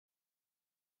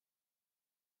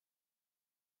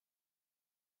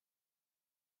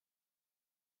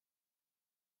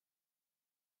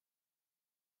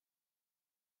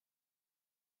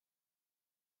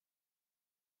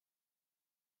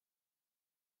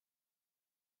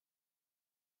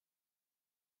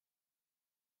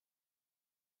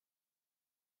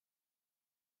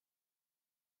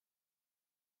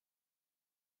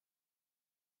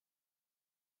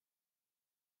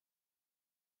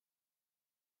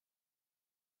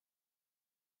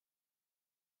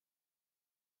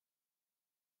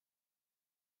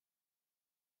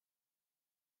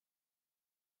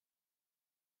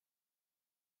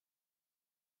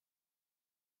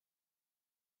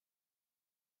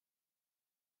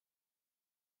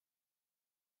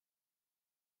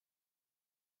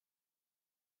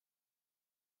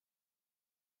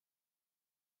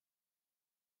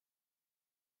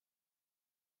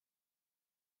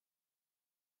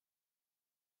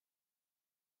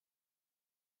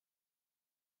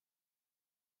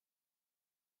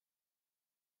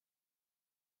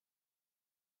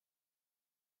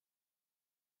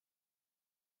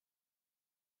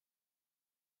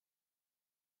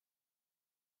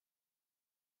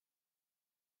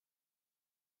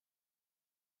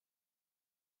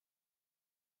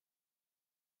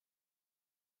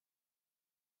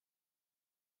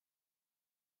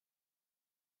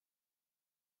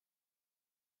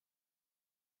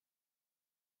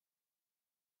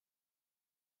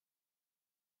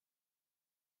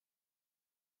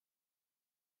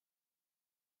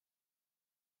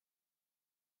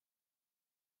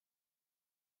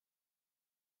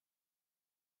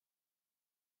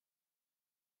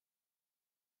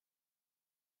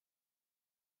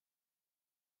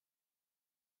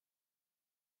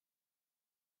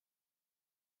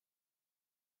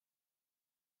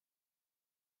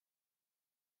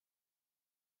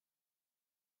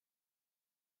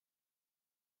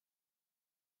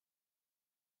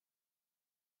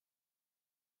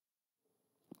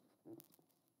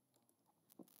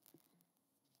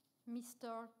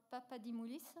Mr.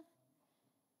 Papadimoulis.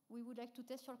 We would like to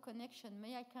test your connection.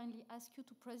 May I kindly ask you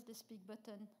to press the speak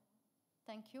button?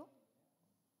 Thank you.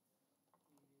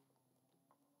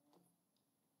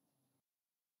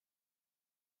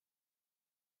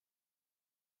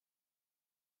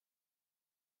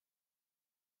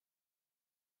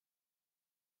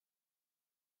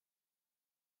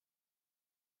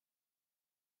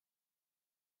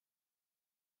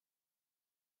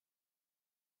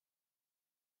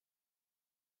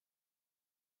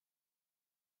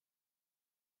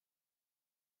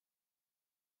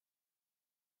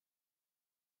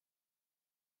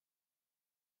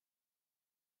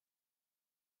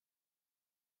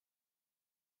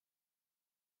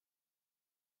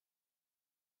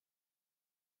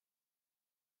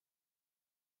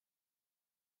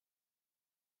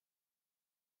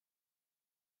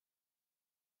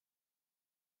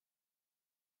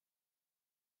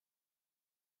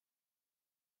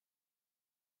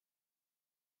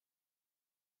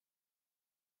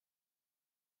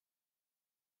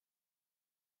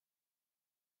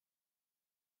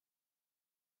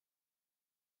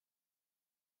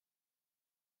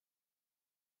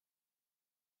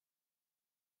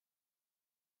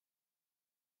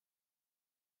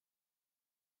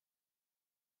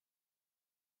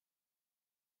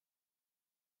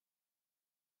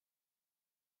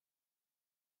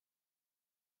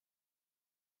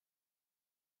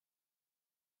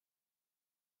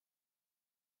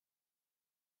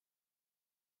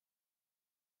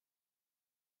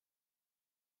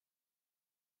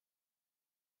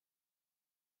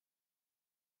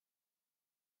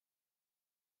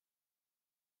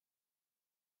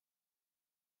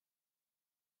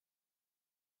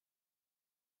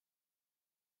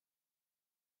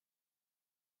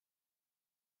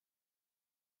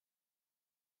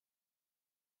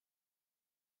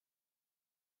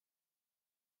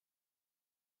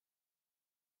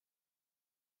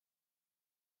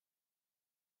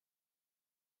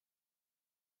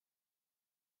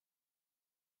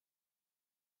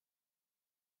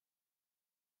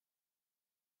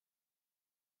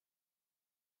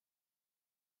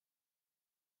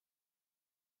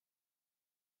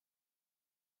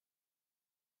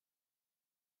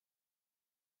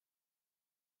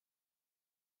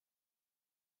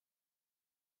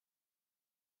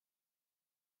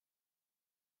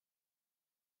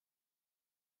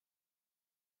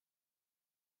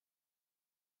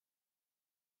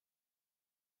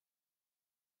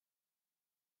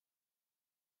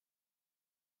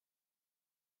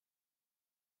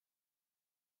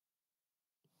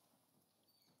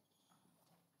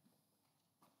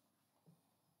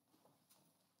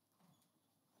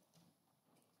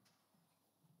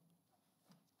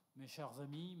 Mes chers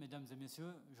amis, mesdames et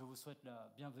messieurs, je vous souhaite la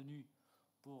bienvenue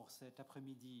pour cet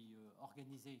après-midi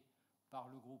organisé par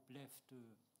le groupe Left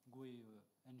GUE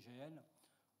NGL,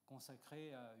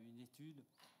 consacré à une étude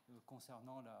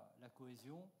concernant la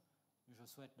cohésion. Je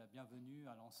souhaite la bienvenue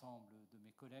à l'ensemble de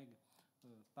mes collègues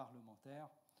parlementaires,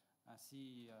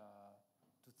 ainsi à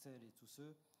toutes celles et tous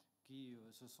ceux qui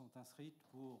se sont inscrits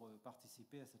pour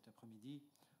participer à cet après-midi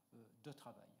de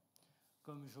travail.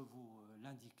 Comme je vous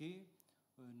l'indiquais,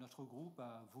 notre groupe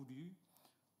a voulu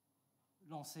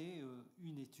lancer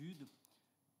une étude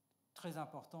très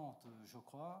importante, je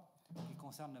crois, qui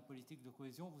concerne la politique de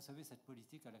cohésion. Vous savez, cette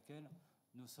politique à laquelle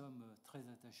nous sommes très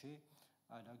attachés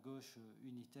à la gauche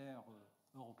unitaire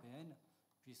européenne,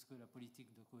 puisque la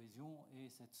politique de cohésion est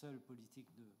cette seule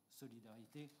politique de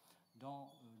solidarité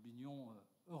dans l'Union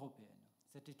européenne.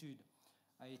 Cette étude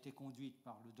a été conduite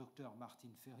par le docteur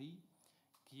Martin Ferry,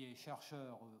 qui est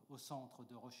chercheur au Centre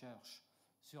de recherche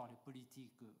sur les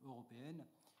politiques européennes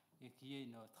et qui est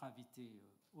notre invité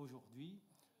aujourd'hui.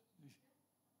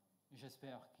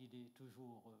 J'espère qu'il est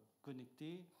toujours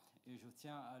connecté et je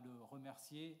tiens à le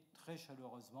remercier très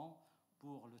chaleureusement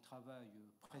pour le travail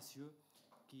précieux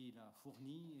qu'il a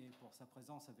fourni et pour sa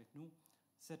présence avec nous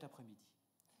cet après-midi.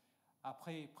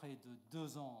 Après près de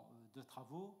 2 ans de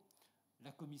travaux,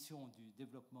 la Commission du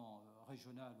développement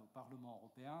régional au Parlement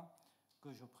européen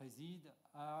que je préside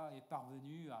est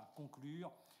parvenue à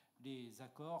conclure les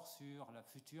accords sur la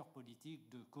future politique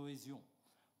de cohésion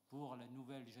pour la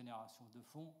nouvelle génération de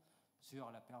fonds sur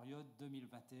la période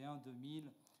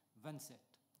 2021-2027.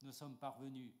 Nous sommes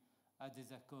parvenus à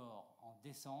des accords en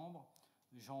décembre,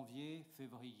 janvier,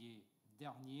 février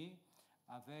dernier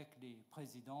avec les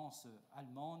présidences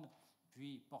allemandes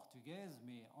puis portugaises,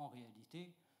 mais en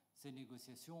réalité, ces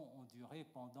négociations ont duré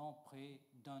pendant près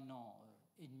d'1 an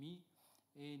et demi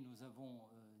et nous avons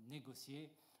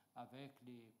négocié avec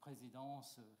les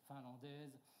présidences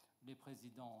finlandaises, les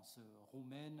présidences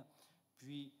roumaines,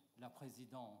 puis la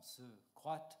présidence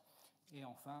croate et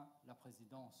enfin la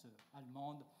présidence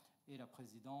allemande et la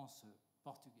présidence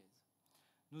portugaise.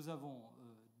 Nous avons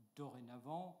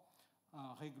dorénavant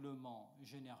un règlement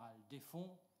général des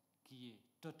fonds qui est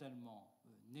totalement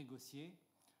négocié,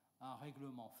 un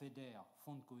règlement FEDER,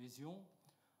 Fonds de cohésion,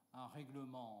 un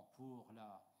règlement pour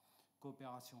la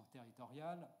coopération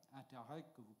territoriale, Interreg,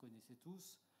 que vous connaissez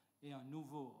tous, et un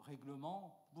nouveau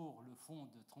règlement pour le Fonds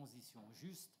de transition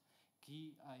juste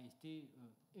qui a été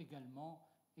également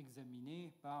examiné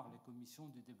par les commissions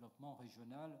du développement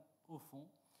régional au fond,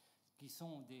 qui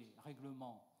sont des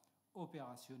règlements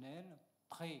opérationnels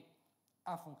prêts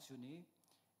à fonctionner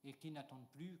et qui n'attendent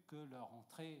plus que leur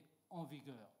entrée en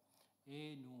vigueur.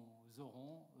 Et nous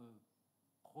aurons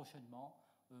prochainement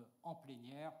en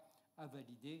plénière à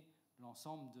valider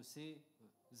l'ensemble de ces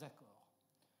accords.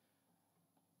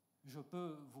 Je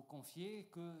peux vous confier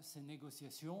que ces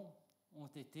négociations ont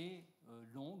été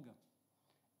longues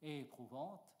et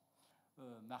éprouvantes.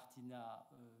 Martina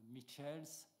Michels,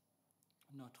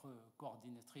 notre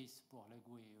coordinatrice pour la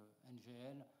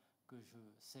GUE-NGL, que je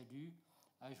salue,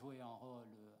 a joué un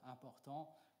rôle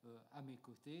important à mes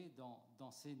côtés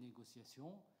dans ces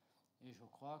négociations. Et je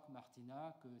crois que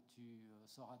Martina, que tu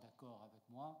seras d'accord avec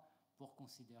moi pour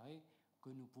considérer que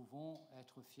nous pouvons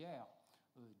être fiers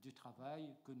du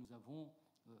travail que nous avons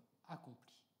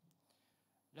accompli.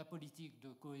 La politique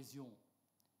de cohésion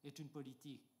est une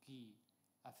politique qui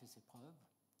a fait ses preuves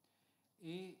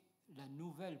et la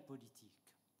nouvelle politique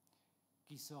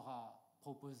qui sera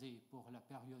proposée pour la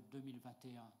période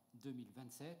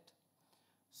 2021-2027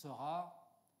 sera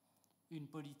une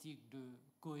politique de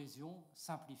cohésion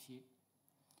simplifiée,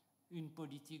 une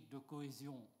politique de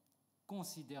cohésion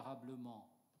considérablement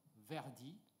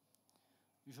verdie.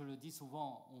 Je le dis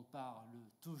souvent, on parle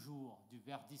toujours du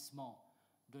verdissement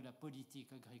de la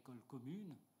politique agricole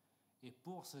commune, et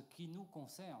pour ce qui nous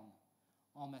concerne,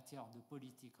 en matière de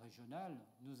politique régionale,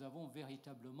 nous avons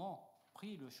véritablement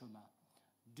pris le chemin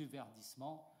du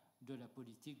verdissement de la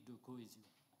politique de cohésion,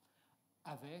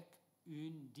 avec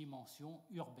une dimension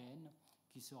urbaine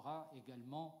qui sera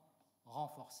également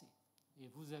renforcée. Et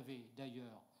vous avez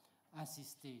d'ailleurs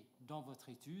insisté dans votre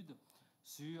étude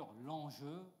sur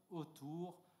l'enjeu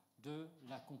autour de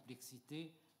la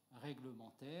complexité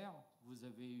réglementaire. Vous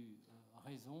avez eu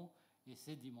raison et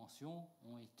ces dimensions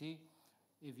ont été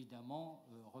évidemment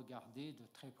regardées de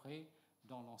très près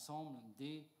dans l'ensemble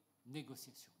des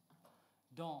négociations.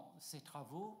 Dans ces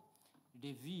travaux,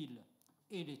 les villes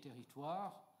et les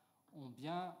territoires ont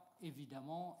bien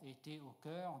évidemment été au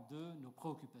cœur de nos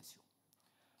préoccupations.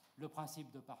 Le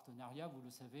principe de partenariat, vous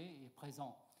le savez, est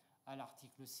présent à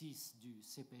l'article 6 du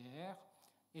CPR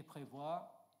et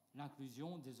prévoit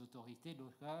l'inclusion des autorités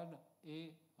locales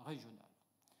et régionales.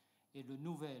 Et le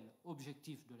nouvel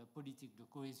objectif de la politique de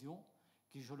cohésion,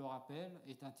 qui, je le rappelle,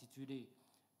 est intitulé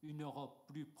 « Une Europe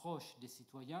plus proche des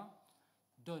citoyens »,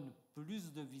 donne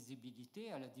plus de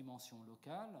visibilité à la dimension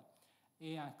locale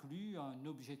et inclut un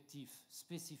objectif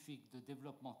spécifique de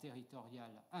développement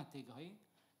territorial intégré,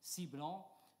 ciblant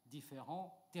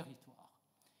différents territoires.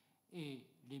 Et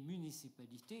les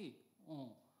municipalités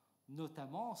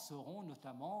seront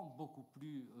notamment beaucoup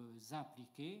plus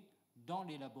impliquées dans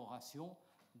l'élaboration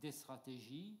des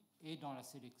stratégies et dans la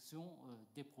sélection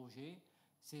des projets.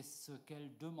 C'est ce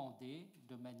qu'elles demandaient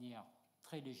de manière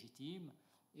très légitime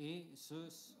et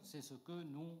c'est ce que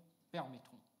nous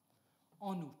permettrons.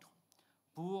 En outre,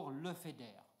 pour le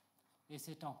FEDER, et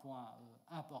c'est un point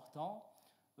important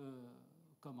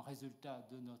comme résultat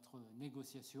de notre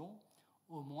négociation,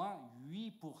 au moins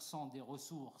 8% des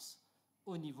ressources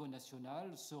au niveau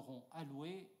national seront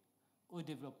allouées au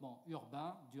développement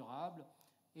urbain durable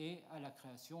et à la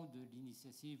création de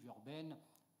l'initiative urbaine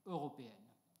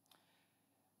européenne.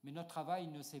 Mais notre travail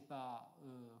ne s'est pas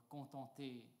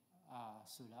contenté à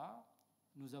cela.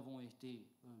 Nous avons été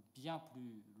bien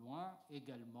plus loin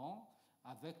également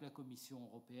avec la Commission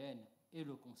européenne et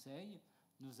le Conseil.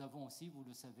 Nous avons aussi, vous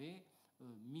le savez,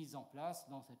 mis en place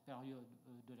dans cette période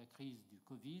de la crise du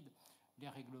Covid les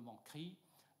règlements CRI,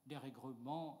 les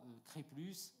règlements CRI+,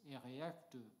 et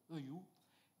REACT-EU,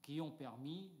 qui ont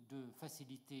permis de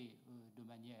faciliter de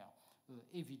manière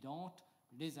évidente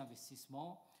les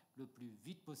investissements le plus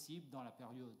vite possible dans la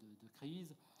période de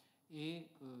crise et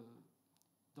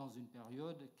dans une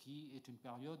période qui est une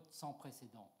période sans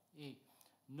précédent. Et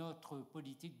notre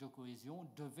politique de cohésion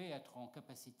devait être en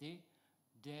capacité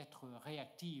d'être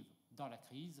réactive dans la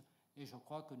crise, et je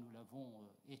crois que nous l'avons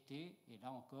été. Et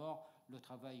là encore, le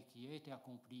travail qui a été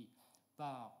accompli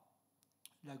par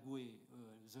la GUE,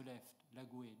 The Left, la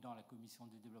GUE dans la Commission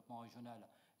du développement régional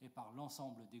et par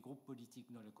l'ensemble des groupes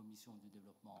politiques dans la Commission du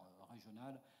développement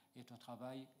régional est un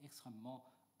travail extrêmement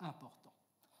important.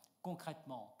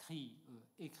 Concrètement, CRI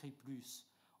et CRI+,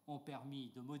 ont permis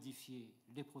de modifier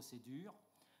les procédures,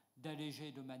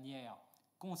 d'alléger de manière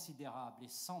considérable et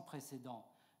sans précédent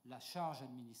la charge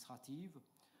administrative,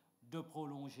 de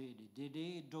prolonger les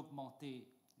délais,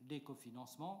 d'augmenter les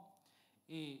cofinancements,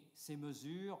 et ces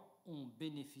mesures ont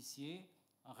bénéficié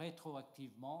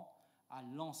rétroactivement à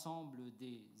l'ensemble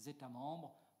des États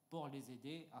membres pour les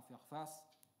aider à faire face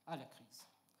à la crise.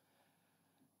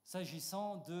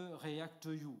 S'agissant de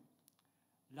REACT-EU,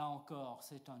 là encore,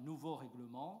 c'est un nouveau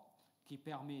règlement qui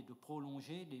permet de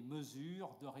prolonger les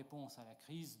mesures de réponse à la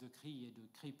crise de CRI et de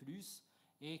CRI+,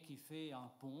 et qui fait un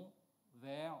pont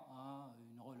vers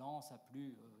une relance à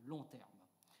plus long terme.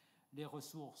 Les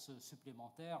ressources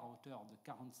supplémentaires à hauteur de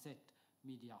 47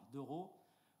 milliards d'euros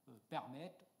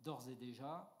permettent d'ores et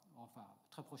déjà, enfin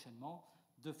très prochainement,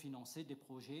 de financer des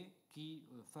projets qui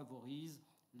favorisent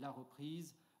la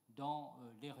reprise dans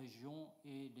les régions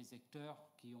et les secteurs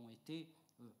qui ont été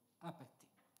impactés.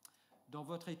 Dans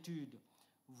votre étude,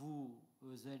 vous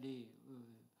avez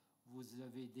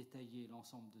détaillé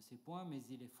l'ensemble de ces points, mais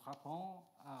il est frappant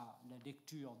à la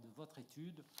lecture de votre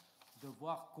étude de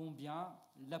voir combien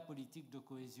la politique de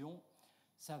cohésion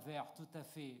s'avère tout à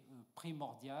fait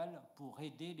primordiale pour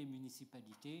aider les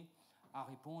municipalités à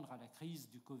répondre à la crise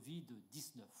du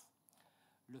Covid-19.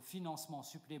 Le financement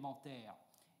supplémentaire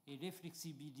et les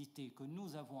flexibilités que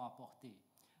nous avons apportées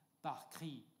par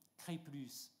CRI, CRI+,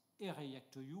 et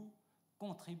REACT-EU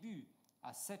contribuent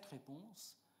à cette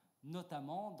réponse,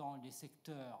 notamment dans les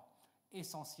secteurs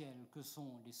essentiels que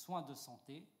sont les soins de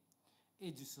santé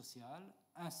et du social,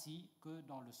 ainsi que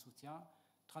dans le soutien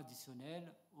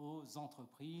traditionnel aux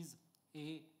entreprises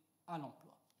et à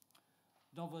l'emploi.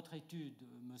 Dans votre étude,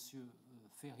 Monsieur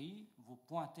Ferry, vous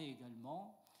pointez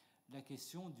également la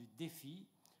question du défi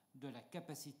de la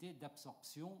capacité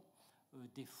d'absorption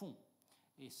des fonds.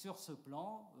 Et sur ce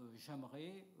plan,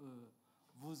 j'aimerais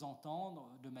vous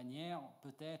entendre de manière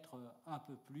peut-être un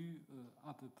peu plus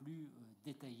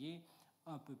détaillée,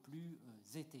 un peu plus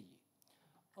étayée.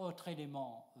 Autre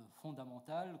élément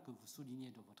fondamental que vous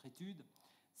soulignez dans votre étude,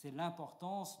 c'est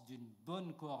l'importance d'une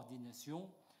bonne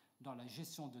coordination dans la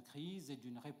gestion de crise et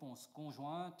d'une réponse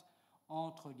conjointe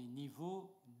entre les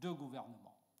niveaux de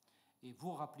gouvernement. Et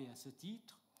vous rappelez à ce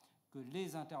titre que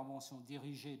les interventions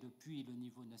dirigées depuis le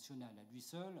niveau national à lui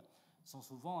seul sont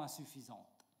souvent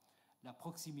insuffisantes. La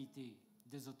proximité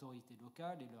des autorités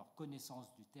locales et leur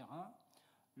connaissance du terrain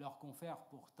leur confèrent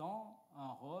pourtant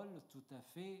un rôle tout à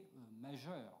fait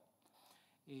majeur.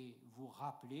 Et vous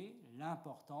rappelez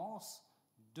l'importance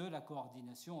de la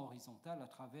coordination horizontale à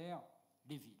travers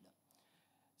les villes.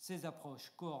 Ces approches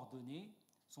coordonnées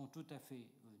sont tout à fait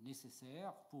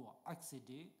nécessaires pour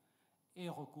accéder et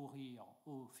recourir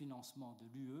au financement de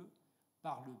l'UE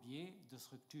par le biais de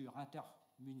structures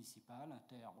intermunicipales,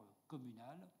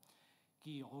 intercommunales,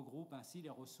 qui regroupent ainsi les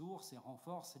ressources et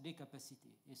renforcent les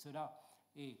capacités. Et cela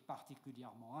est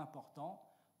particulièrement important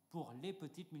pour les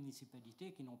petites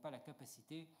municipalités qui n'ont pas la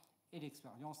capacité et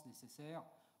l'expérience nécessaires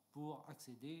pour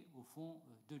accéder aux fonds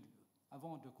de l'UE.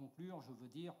 Avant de conclure, je veux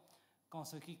dire qu'en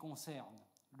ce qui concerne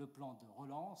le plan de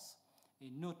relance, et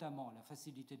notamment la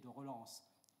facilité de relance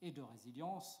et de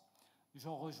résilience, je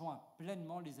rejoins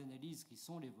pleinement les analyses qui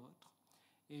sont les vôtres,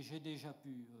 et j'ai déjà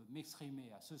pu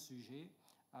m'exprimer à ce sujet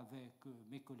avec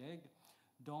mes collègues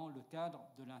dans le cadre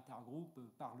de l'intergroupe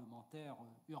parlementaire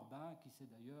urbain qui s'est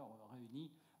d'ailleurs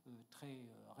réuni très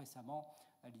récemment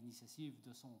à l'initiative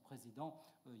de son président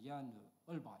Jan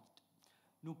Olbricht.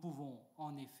 Nous pouvons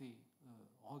en effet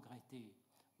regretter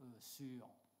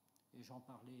et j'en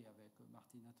parlais avec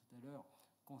Martina tout à l'heure,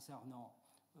 concernant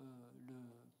le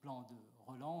plan de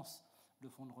relance, le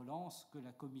fonds de relance, que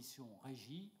la commission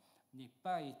régie n'ait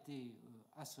pas été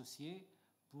associée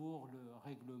pour le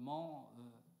règlement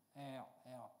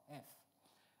RRF.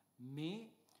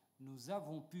 Mais nous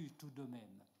avons pu tout de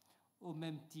même, au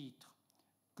même titre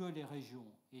que les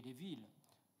régions et les villes,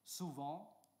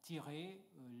 souvent tirer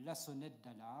la sonnette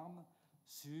d'alarme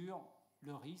sur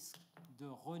le risque de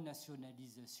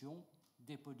renationalisation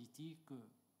des politiques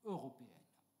européennes.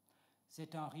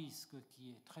 C'est un risque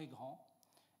qui est très grand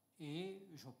et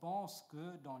je pense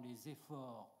que dans les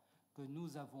efforts que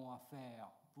nous avons à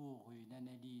faire pour une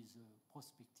analyse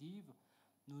prospective,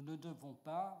 nous ne devons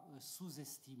pas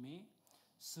sous-estimer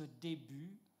ce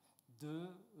début de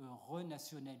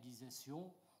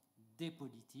renationalisation des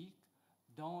politiques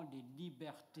dans les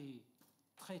libertés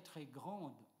très très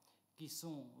grandes qui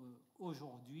sont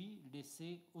aujourd'hui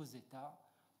laissées aux États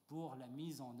pour la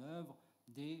mise en œuvre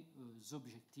des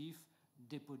objectifs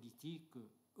des politiques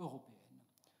européennes.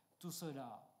 Tout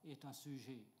cela est un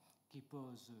sujet qui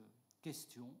pose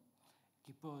question,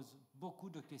 qui pose beaucoup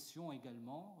de questions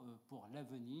également pour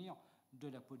l'avenir de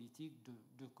la politique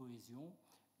de cohésion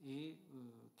et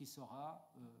qui sera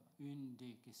une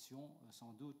des questions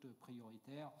sans doute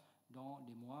prioritaires dans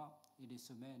les mois et les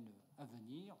semaines à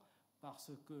venir,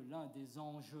 parce que l'un des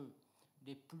enjeux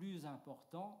les plus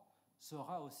importants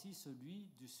sera aussi celui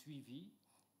du suivi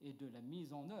et de la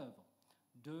mise en œuvre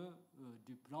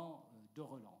du plan de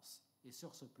relance. Et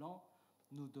sur ce plan,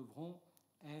 nous devrons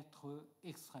être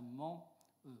extrêmement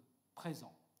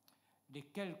présents. Les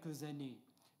quelques années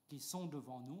qui sont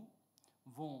devant nous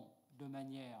vont de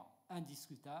manière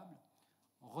indiscutable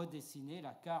redessiner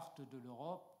la carte de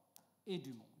l'Europe et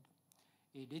du monde.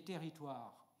 Et les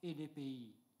territoires et les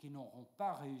pays qui n'auront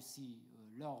pas réussi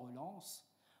leur relance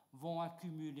vont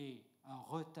accumuler un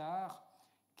retard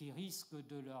qui risque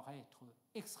de leur être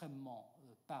extrêmement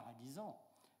paralysant,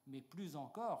 mais plus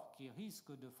encore qui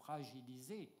risque de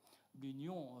fragiliser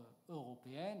l'Union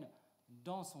européenne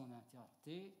dans son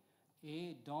entièreté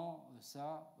et dans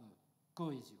sa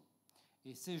cohésion.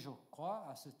 Et c'est, je crois,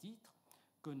 à ce titre,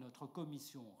 que notre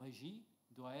commission Régie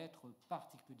doit être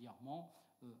particulièrement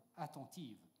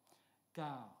attentive,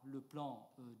 car le plan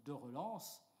de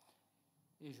relance,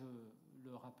 et je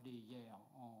le rappelais hier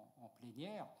en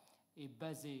plénière, est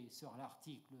basé sur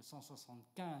l'article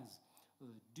 175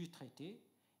 du traité,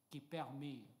 qui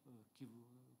permet,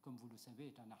 comme vous le savez,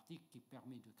 est un article qui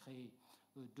permet de créer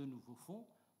de nouveaux fonds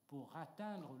pour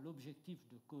atteindre l'objectif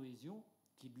de cohésion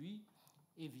qui, lui,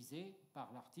 est visé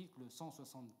par l'article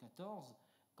 174,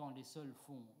 quand les seuls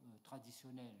fonds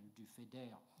traditionnels du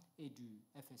FEDER et du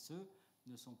FSE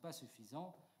ne sont pas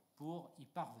suffisants pour y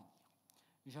parvenir.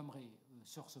 J'aimerais,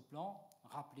 sur ce plan,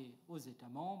 rappeler aux États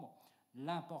membres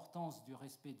l'importance du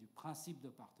respect du principe de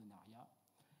partenariat.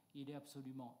 Il est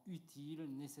absolument utile,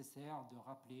 nécessaire de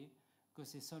rappeler que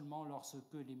c'est seulement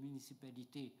lorsque les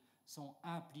municipalités sont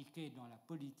impliquées dans la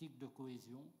politique de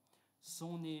cohésion,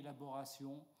 son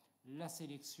élaboration, la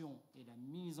sélection et la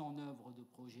mise en œuvre de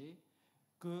projets,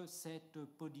 que cette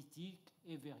politique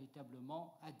est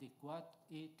véritablement adéquate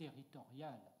et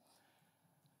territoriale.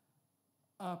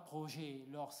 Un projet,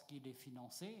 lorsqu'il est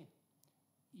financé,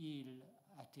 il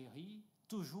atterrit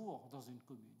toujours dans une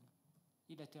commune.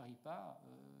 Il n'atterrit pas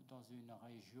dans une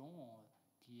région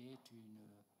qui est une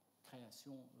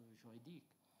création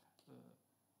juridique.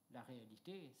 La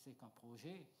réalité, c'est qu'un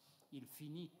projet, il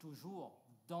finit toujours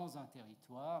dans un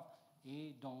territoire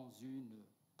et dans une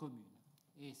commune.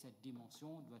 Et cette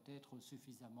dimension doit être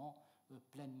suffisamment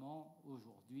pleinement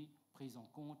aujourd'hui prise en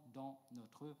compte dans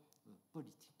notre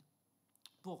politique.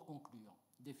 Pour conclure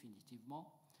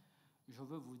définitivement, je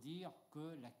veux vous dire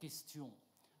que la question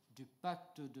du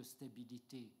pacte de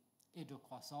stabilité et de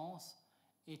croissance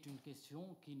est une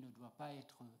question qui ne doit pas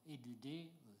être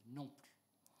éludée non plus.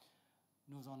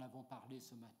 Nous en avons parlé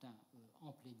ce matin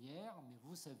en plénière, mais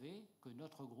vous savez que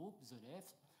notre groupe, The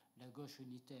Left, la gauche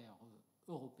unitaire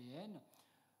européenne,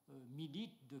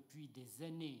 milite depuis des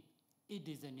années et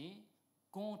des années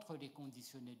contre les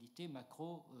conditionnalités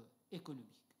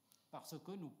macroéconomiques, parce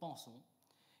que nous pensons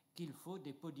qu'il faut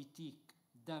des politiques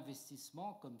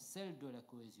d'investissement comme celle de la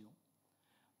cohésion,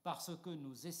 parce que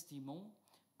nous estimons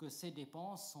que ces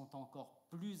dépenses sont encore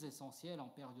plus essentielles en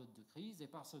période de crise et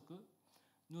parce que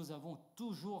nous avons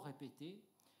toujours répété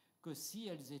que si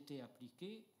elles étaient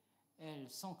appliquées, elles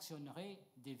sanctionneraient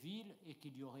des villes et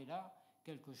qu'il y aurait là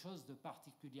quelque chose de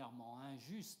particulièrement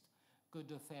injuste que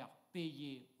de faire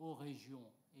payer aux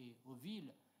régions et aux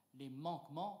villes les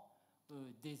manquements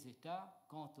des États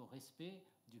quant au respect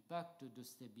du pacte de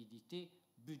stabilité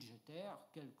budgétaire,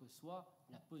 quelle que soit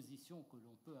la position que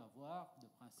l'on peut avoir de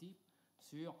principe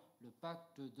sur le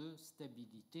pacte de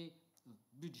stabilité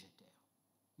budgétaire.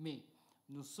 Mais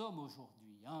nous sommes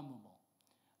aujourd'hui à un moment,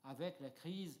 avec la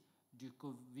crise du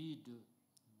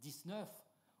Covid-19,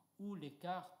 où les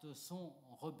cartes sont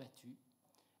rebattues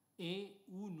et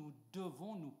où nous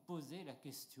devons nous poser la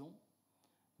question,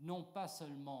 non pas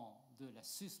seulement de la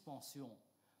suspension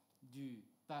du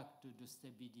pacte de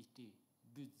stabilité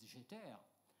budgétaire,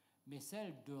 mais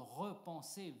celle de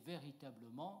repenser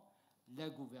véritablement la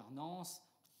gouvernance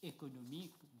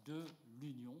économique de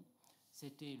l'Union.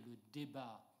 C'était le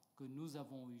débat que nous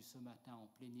avons eu ce matin en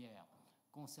plénière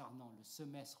concernant le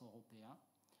semestre européen,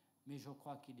 mais je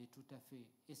crois qu'il est tout à fait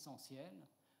essentiel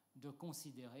de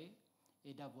considérer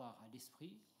et d'avoir à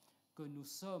l'esprit que nous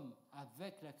sommes,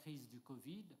 avec la crise du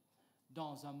Covid,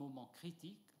 dans un moment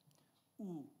critique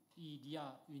où il y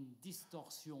a une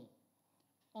distorsion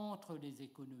entre les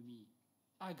économies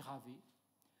aggravée,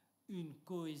 une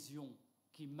cohésion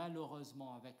qui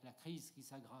malheureusement, avec la crise qui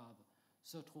s'aggrave,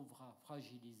 se trouvera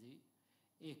fragilisée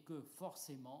et que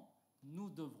forcément, nous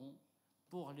devrons,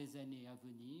 pour les années à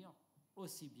venir,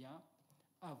 aussi bien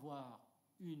avoir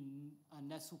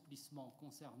un assouplissement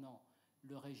concernant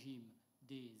le régime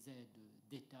des aides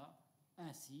d'État,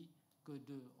 ainsi que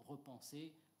de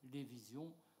repenser les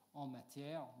visions en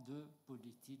matière de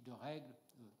politique, de règles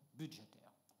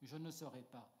budgétaires. Je ne serai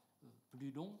pas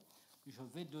plus long. Je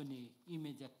vais donner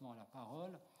immédiatement la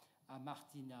parole à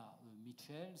Martina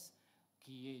Michels,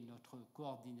 qui est notre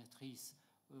coordinatrice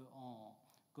en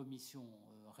commission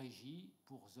régie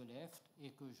pour The Left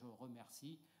et que je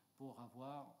remercie pour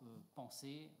avoir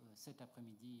pensé cet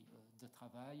après-midi de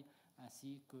travail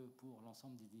ainsi que pour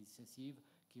l'ensemble des initiatives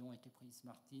qui ont été prises.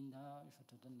 Martina, je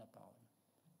te donne la parole.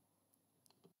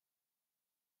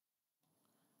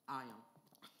 Ah ja.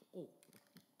 Oh,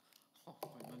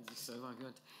 weil man sich selber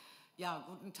hört. Ja,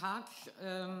 guten Tag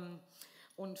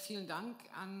und vielen Dank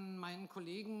an meinen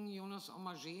Kollegen Jonas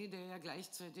Omager, der ja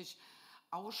gleichzeitig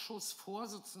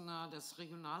Ausschussvorsitzender des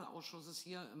Regionalausschusses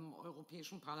hier im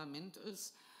Europäischen Parlament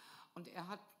ist. Und er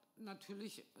hat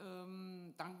natürlich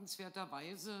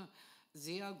dankenswerterweise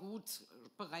sehr gut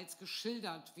bereits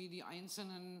geschildert, wie die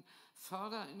einzelnen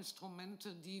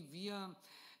Förderinstrumente, die wir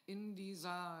in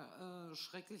dieser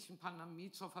schrecklichen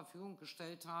Pandemie zur Verfügung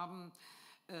gestellt haben,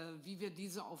 wie wir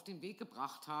diese auf den Weg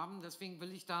gebracht haben. Deswegen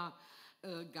will ich da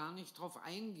gar nicht drauf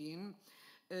eingehen.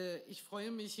 Ich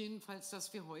freue mich jedenfalls,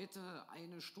 dass wir heute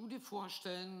eine Studie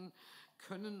vorstellen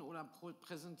können oder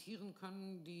präsentieren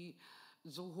können, die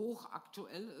so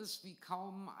hochaktuell ist, wie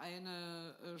kaum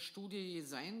eine Studie je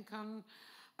sein kann.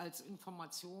 Als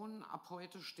Information, ab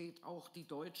heute steht auch die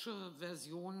deutsche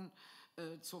Version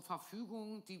zur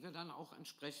Verfügung, die wir dann auch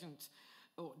entsprechend,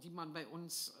 die man bei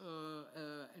uns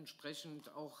entsprechend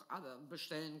auch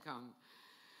bestellen kann.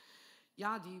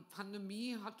 Ja, die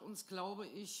Pandemie hat uns, glaube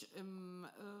ich, im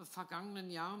vergangenen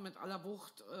Jahr mit aller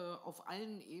Wucht auf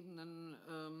allen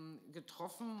Ebenen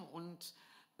getroffen und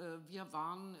wir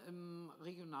waren im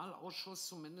Regionalausschuss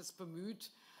zumindest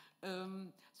bemüht,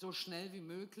 so schnell wie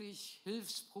möglich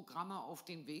Hilfsprogramme auf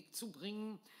den Weg zu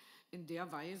bringen, in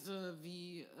der Weise,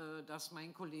 wie das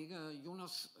mein Kollege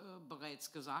Jonas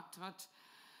bereits gesagt hat.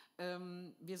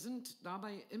 Wir sind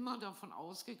dabei immer davon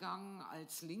ausgegangen,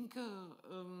 als Linke,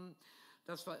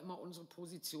 das war immer unsere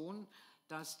Position,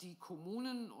 dass die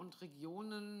Kommunen und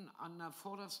Regionen an der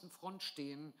vordersten Front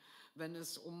stehen, wenn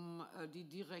es um die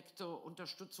direkte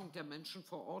Unterstützung der Menschen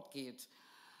vor Ort geht.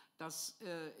 Das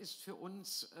ist für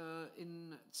uns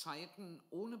in Zeiten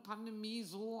ohne Pandemie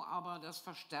so, aber das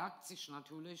verstärkt sich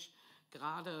natürlich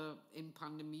gerade in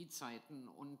Pandemiezeiten.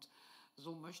 Und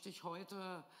so möchte ich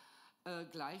heute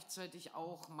gleichzeitig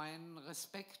auch meinen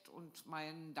Respekt und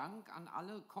meinen Dank an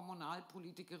alle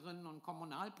Kommunalpolitikerinnen und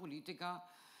Kommunalpolitiker,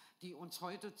 die uns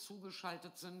heute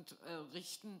zugeschaltet sind,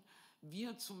 richten.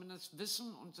 Wir zumindest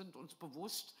wissen und sind uns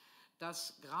bewusst,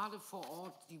 dass gerade vor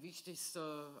Ort die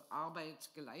wichtigste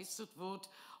Arbeit geleistet wird.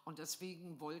 Und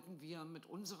deswegen wollten wir mit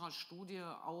unserer Studie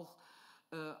auch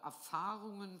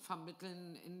Erfahrungen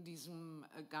vermitteln in diesem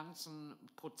ganzen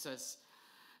Prozess.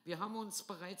 Wir haben uns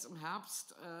bereits im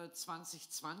Herbst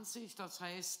 2020, das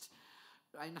heißt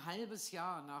ein halbes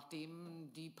Jahr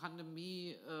nachdem die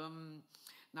Pandemie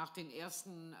nach den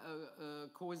ersten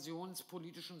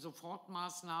kohäsionspolitischen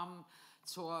Sofortmaßnahmen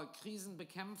zur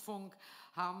Krisenbekämpfung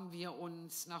haben wir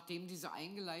uns, nachdem diese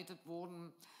eingeleitet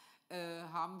wurden,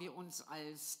 haben wir uns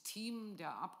als Team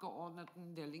der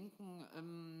Abgeordneten der Linken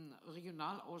im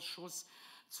Regionalausschuss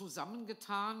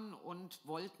zusammengetan und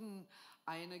wollten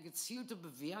eine gezielte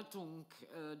Bewertung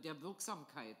der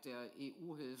Wirksamkeit der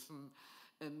EU-Hilfen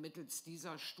mittels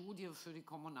dieser Studie für die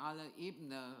kommunale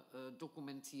Ebene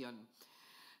dokumentieren.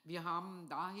 Wir haben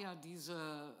daher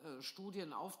diese Studie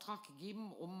in Auftrag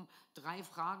gegeben, um 3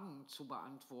 Fragen zu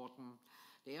beantworten.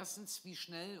 Erstens, wie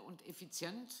schnell und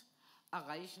effizient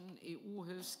erreichen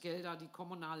EU-Hilfsgelder die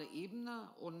kommunale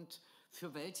Ebene und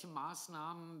für welche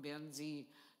Maßnahmen werden sie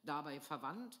dabei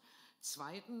verwandt?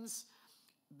 Zweitens,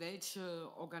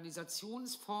 welche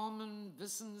Organisationsformen,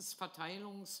 Wissens-,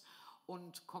 Verteilungs-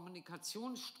 und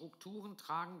Kommunikationsstrukturen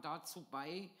tragen dazu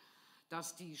bei,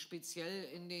 dass die speziell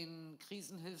in den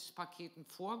Krisenhilfspaketen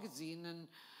vorgesehenen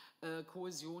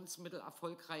Kohäsionsmittel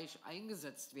erfolgreich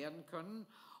eingesetzt werden können?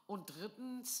 Und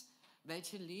drittens,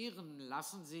 welche Lehren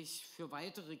lassen sich für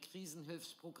weitere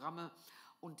Krisenhilfsprogramme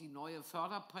und die neue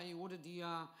Förderperiode, die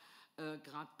ja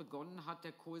gerade begonnen hat,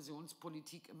 der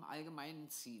Kohäsionspolitik im Allgemeinen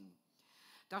ziehen?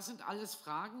 Das sind alles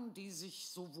Fragen, die sich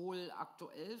sowohl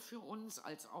aktuell für uns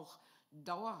als auch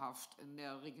dauerhaft in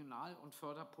der Regional- und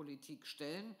Förderpolitik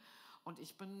stellen. Und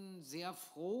ich bin sehr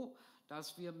froh,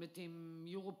 dass wir mit dem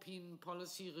European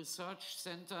Policy Research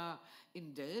Center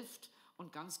in Delft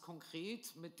und ganz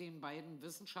konkret mit den beiden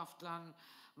Wissenschaftlern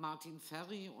Martin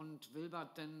Ferri und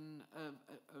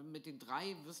mit den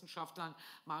 3 Wissenschaftlern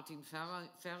Martin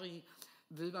Ferri,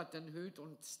 Wilbert den Höth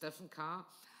und Steffen K.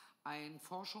 ein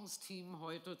Forschungsteam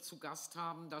heute zu Gast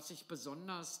haben, das sich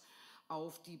besonders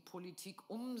auf die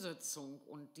Politikumsetzung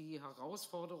und die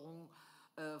Herausforderungen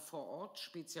vor Ort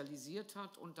spezialisiert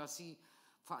hat und dass sie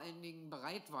vor allen Dingen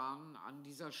bereit waren, an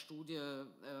dieser Studie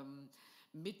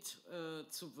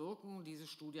mitzuwirken, diese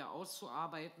Studie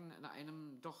auszuarbeiten in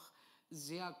einem doch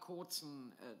sehr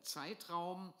kurzen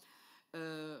Zeitraum.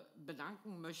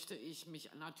 Bedanken möchte ich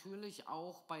mich natürlich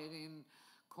auch bei den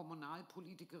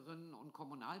Kommunalpolitikerinnen und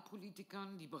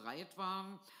Kommunalpolitikern, die bereit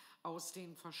waren, aus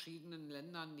den verschiedenen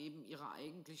Ländern neben ihrer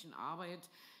eigentlichen Arbeit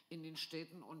in den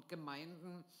Städten und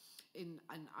Gemeinden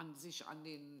sich an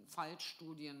den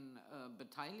Fallstudien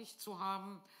beteiligt zu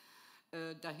haben.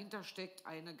 Dahinter steckt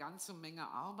eine ganze Menge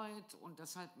Arbeit und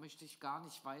deshalb möchte ich gar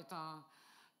nicht weiter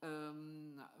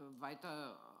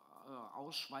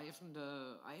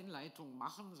ausschweifende Einleitung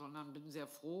machen, sondern bin sehr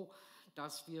froh,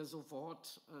 dass wir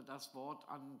sofort das Wort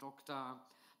an Dr.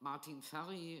 Martin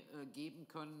Ferri geben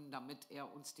können, damit er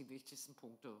uns die wichtigsten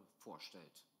Punkte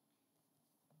vorstellt.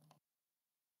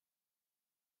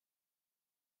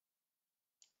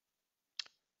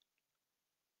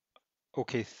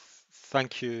 Okay,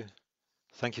 thank you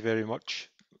very much,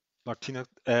 Martina.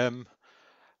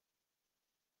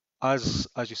 As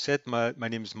you said, my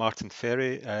name is Martin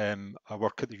Ferry. I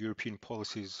work at the European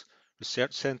Policies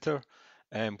Research Centre,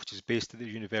 which is based at the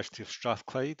University of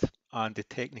Strathclyde and the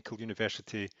Technical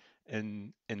University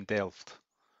in Delft.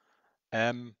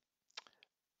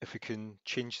 If we can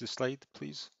change the slide,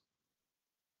 please.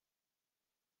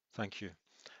 Thank you.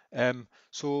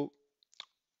 So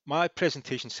my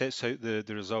presentation sets out the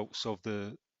results of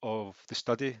the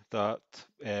study that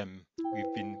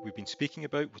we've been speaking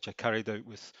about, which I carried out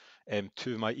with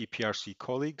 2 of my EPRC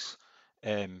colleagues,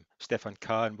 Stefan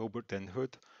K. and Wilbert Den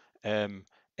Hood,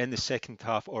 in the second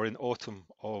half or in autumn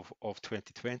of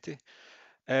 2020.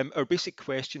 Our basic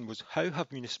question was, how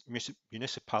have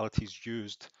municipalities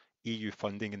used EU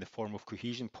funding in the form of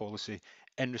cohesion policy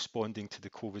in responding to the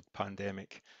COVID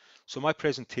pandemic? So my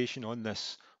presentation on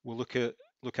this will look at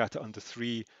it under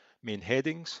 3 main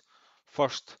headings.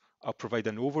 First, I'll provide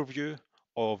an overview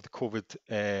of the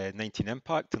COVID-19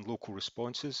 impact and local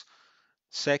responses.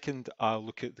 Second, I'll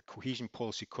look at the cohesion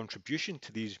policy contribution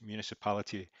to these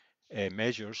municipality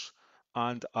measures,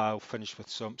 and I'll finish with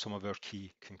some of our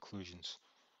key conclusions.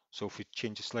 So if we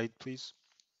change the slide, please.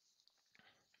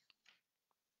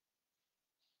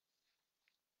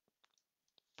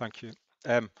 Thank you.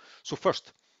 So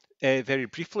first, very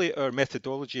briefly, our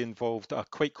methodology involved a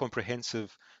quite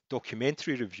comprehensive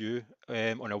documentary review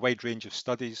on a wide range of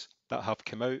studies that have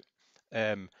come out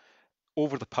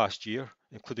over the past year,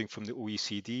 including from the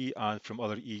OECD and from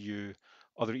other EU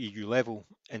level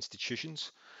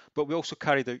institutions. But we also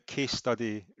carried out case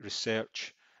study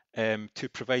research to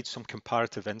provide some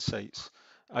comparative insights.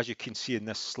 As you can see in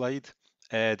this slide,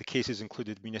 the cases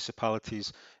included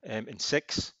municipalities in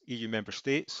 6 EU member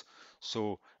states,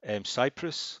 so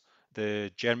Cyprus,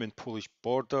 the German-Polish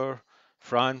border,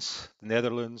 France, the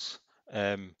Netherlands,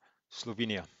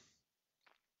 Slovenia.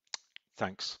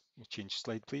 Thanks. We'll change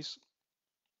slide, please.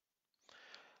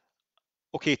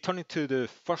 Okay, turning to the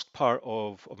first part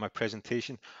of my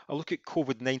presentation, I'll look at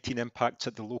COVID-19 impacts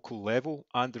at the local level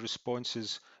and the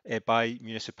responses by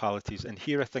municipalities. And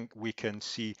here I think we can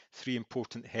see 3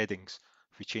 important headings.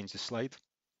 If we change the slide.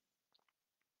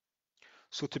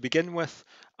 So to begin with,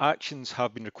 actions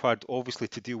have been required obviously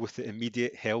to deal with the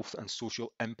immediate health and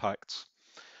social impacts.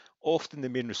 Often the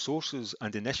main resources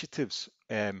and initiatives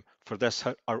for this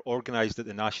are organised at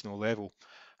the national level.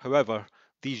 However,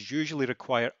 these usually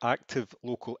require active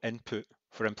local input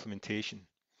for implementation.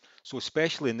 So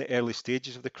especially in the early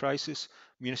stages of the crisis,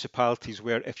 municipalities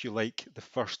were, if you like, the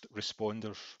first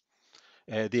responders,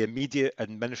 the immediate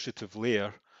administrative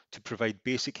layer to provide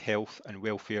basic health and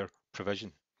welfare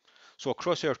provision. So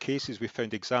across our cases, we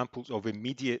found examples of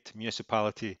immediate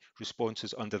municipality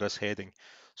responses under this heading.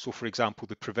 So for example,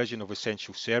 the provision of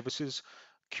essential services,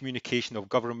 communication of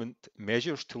government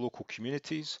measures to local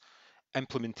communities,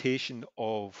 implementation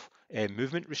of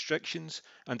movement restrictions,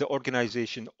 and the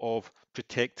organisation of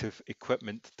protective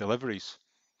equipment deliveries.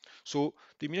 So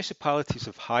the municipalities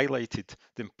have highlighted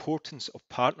the importance of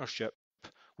partnership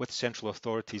with central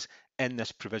authorities in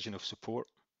this provision of support.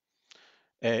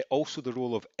 Also, the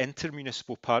role of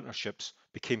intermunicipal partnerships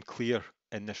became clear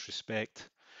in this respect.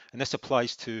 And this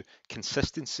applies to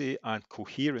consistency and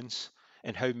coherence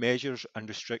in how measures and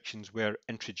restrictions were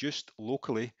introduced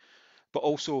locally, but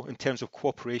also in terms of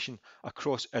cooperation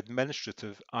across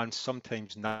administrative and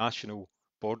sometimes national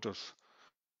borders.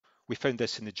 We found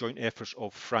this in the joint efforts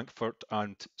of Frankfurt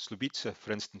and Slubice,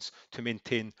 for instance, to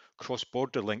maintain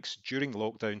cross-border links during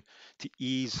lockdown to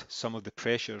ease some of the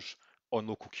pressures on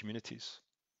local communities.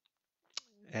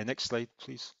 Next slide,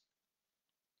 please.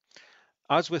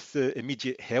 As with the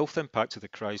immediate health impact of the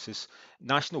crisis,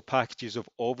 national packages have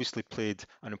obviously played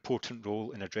an important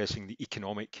role in addressing the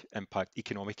economic impact,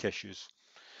 economic issues.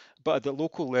 But at the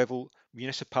local level,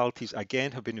 municipalities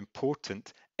again have been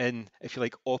important in, if you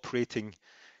like, operating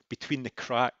between the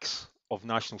cracks of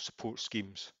national support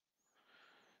schemes.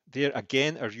 They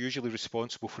again are usually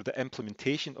responsible for the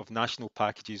implementation of national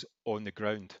packages on the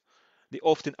ground. They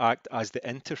often act as the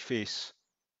interface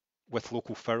with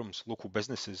local firms, local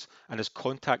businesses, and as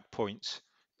contact points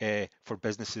for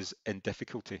businesses in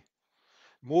difficulty.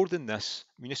 More than this,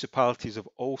 municipalities have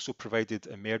also provided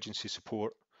emergency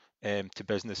support to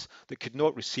business that could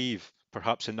not receive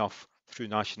perhaps enough through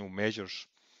national measures.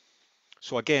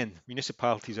 So again,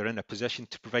 municipalities are in a position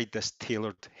to provide this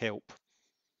tailored help.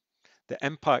 The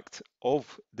impact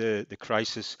of the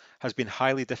crisis has been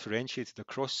highly differentiated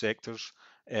across sectors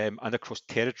and across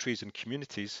territories and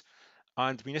communities,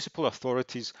 and municipal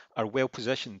authorities are well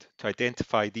positioned to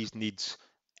identify these needs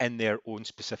in their own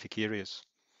specific areas.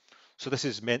 So this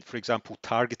is meant, for example,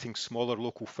 targeting smaller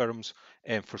local firms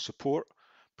for support,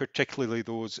 particularly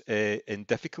those in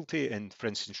difficulty in, for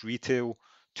instance, retail,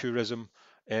 tourism,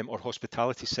 or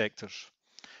hospitality sectors.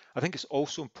 I think it's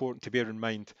also important to bear in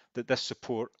mind that this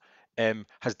support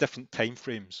has different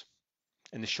timeframes.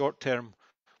 In the short term,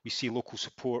 we see local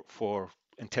support for,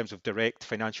 in terms of direct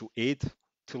financial aid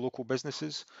to local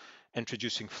businesses,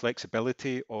 introducing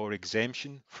flexibility or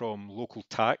exemption from local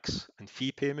tax and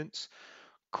fee payments,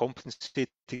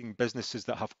 compensating businesses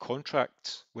that have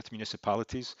contracts with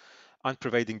municipalities, and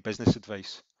providing business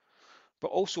advice.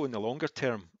 But also in the longer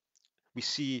term, we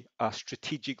see a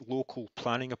strategic local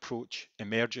planning approach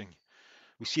emerging.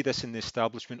 We see this in the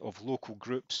establishment of local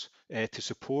groups to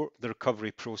support the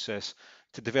recovery process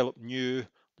to develop new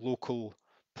local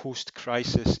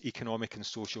post-crisis economic and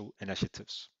social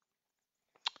initiatives.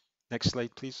 Next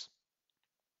slide, please.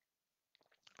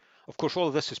 Of course, all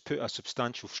of this has put a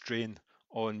substantial strain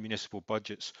on municipal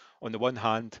budgets. On the one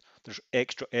hand, there's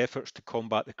extra efforts to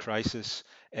combat the crisis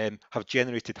have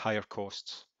generated higher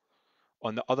costs.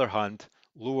 On the other hand,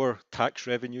 lower tax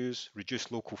revenues,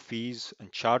 reduced local fees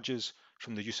and charges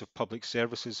from the use of public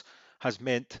services has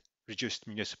meant reduced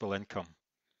municipal income.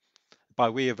 By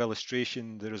way of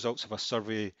illustration, the results of a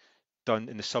survey done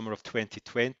in the summer of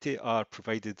 2020 are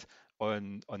provided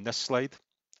on this slide.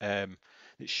 It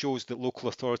shows that local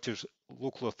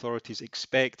authorities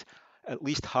expect at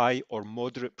least high or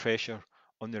moderate pressure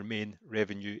on their main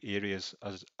revenue areas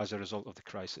as a result of the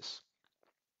crisis.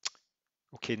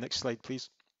 Okay, next slide, please.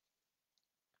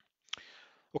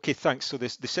 Okay, thanks. So the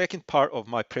second part of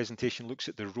my presentation looks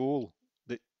at the role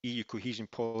that EU cohesion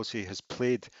policy has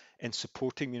played in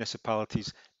supporting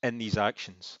municipalities in these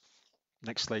actions.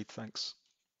 Next slide, thanks.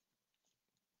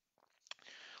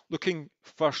 Looking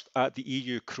first at the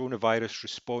EU Coronavirus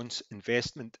Response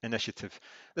Investment Initiative,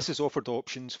 this has offered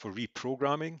options for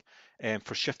reprogramming and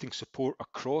for shifting support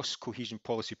across cohesion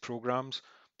policy programmes,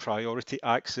 priority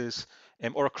axes,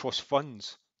 or across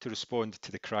funds to respond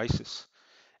to the crisis.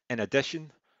 In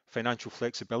addition, financial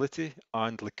flexibility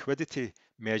and liquidity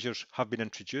measures have been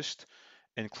introduced,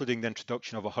 including the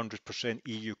introduction of 100%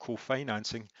 EU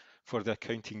co-financing for the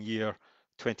accounting year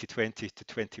 2020 to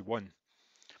 21.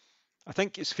 I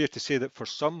think it's fair to say that for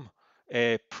some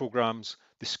programmes,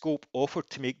 the scope offered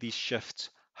to make these shifts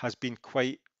has been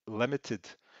quite limited.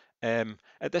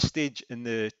 At this stage in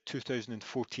the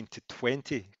 2014 to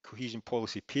 20 cohesion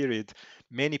policy period,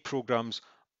 many programmes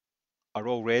are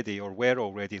already or were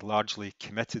already largely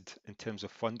committed in terms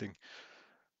of funding.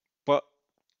 But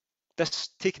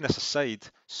taking this aside,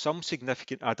 some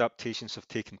significant adaptations have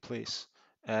taken place.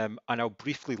 And I'll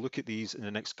briefly look at these in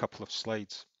the next couple of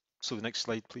slides. So the next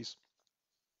slide, please.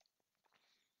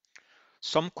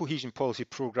 Some cohesion policy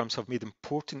programmes have made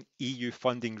important EU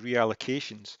funding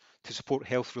reallocations to support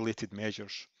health-related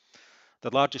measures.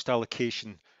 The largest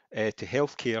allocation to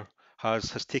healthcare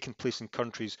has taken place in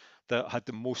countries that had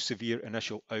the most severe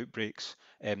initial outbreaks,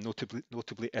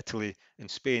 notably Italy and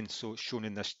Spain. So shown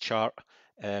in this chart,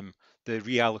 the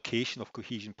reallocation of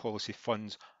cohesion policy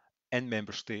funds in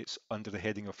member states under the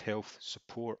heading of health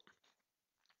support.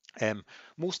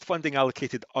 Most funding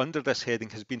allocated under this heading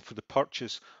has been for the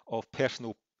purchase of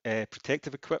personal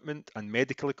protective equipment and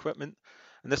medical equipment,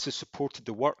 and this has supported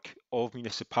the work of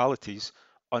municipalities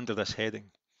under this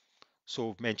heading.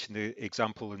 So I've mentioned the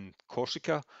example in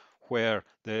Corsica, where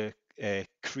the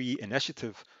CRE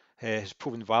initiative has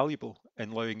proven valuable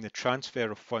in allowing the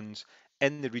transfer of funds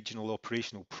in the regional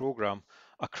operational programme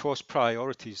across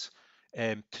priorities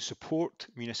to support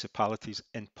municipalities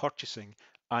in purchasing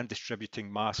and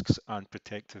distributing masks and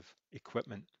protective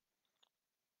equipment.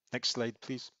 Next slide,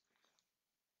 please.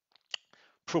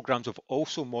 Programs have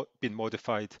also been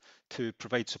modified to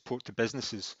provide support to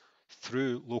businesses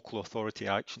through local authority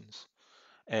actions.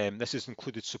 This has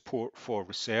included support for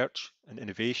research and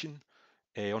innovation,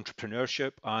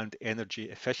 entrepreneurship and energy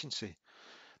efficiency.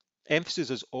 Emphasis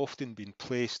has often been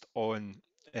placed on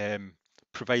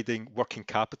providing working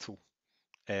capital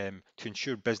to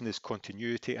ensure business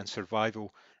continuity and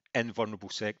survival in vulnerable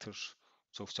sectors,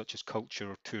 so such as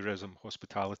culture, tourism,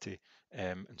 hospitality,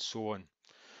 and so on.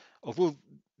 Although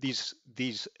these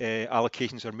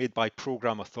allocations are made by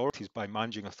programme authorities, by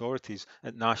managing authorities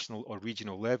at national or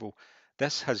regional level,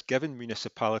 this has given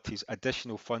municipalities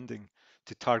additional funding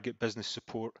to target business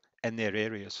support in their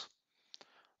areas.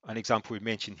 An example we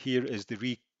mentioned here is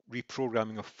the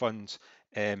reprogramming of funds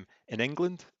in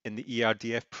England in the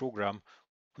ERDF programme,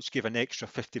 which gave an extra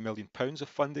 £50 million of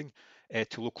funding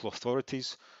to local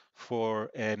authorities for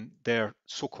their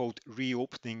so-called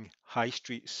reopening high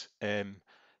streets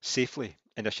safely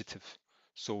initiative,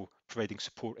 so providing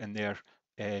support in their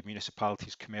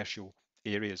municipalities' commercial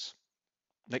areas.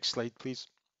 Next slide, please.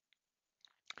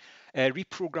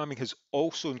 Reprogramming has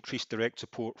also increased direct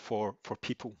support for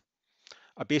people.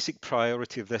 A basic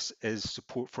priority of this is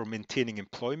support for maintaining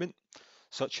employment,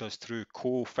 such as through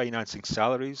co-financing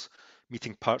salaries,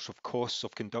 meeting parts of costs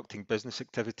of conducting business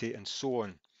activity, and so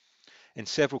on. In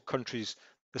several countries,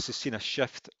 this has seen a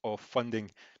shift of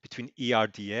funding between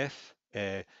ERDF,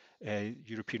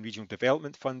 European Regional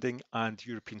Development Funding, and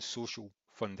European Social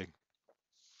Funding.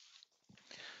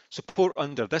 Support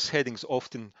under this heading is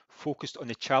often focused on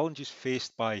the challenges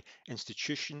faced by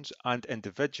institutions and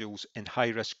individuals in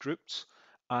high-risk groups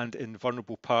and in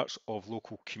vulnerable parts of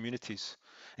local communities.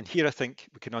 And here I think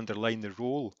we can underline the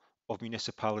role of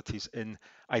municipalities in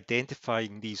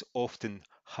identifying these often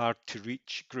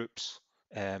hard-to-reach groups.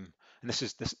 And this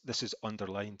is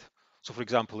underlined. So for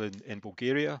example, in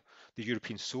Bulgaria, the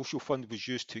European Social Fund was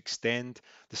used to extend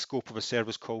the scope of a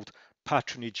service called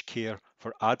patronage care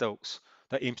for adults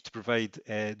that aims to provide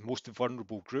most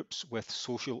vulnerable groups with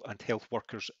social and health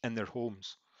workers in their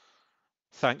homes.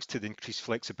 Thanks to the increased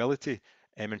flexibility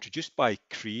introduced by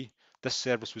CRE, this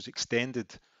service was extended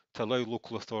to allow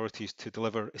local authorities to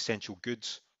deliver essential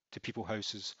goods to people's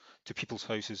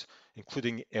houses,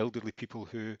 including elderly people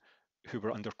who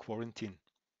were under quarantine.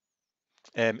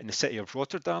 In the city of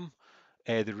Rotterdam,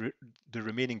 the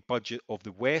remaining budget of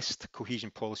the West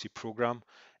Cohesion Policy Programme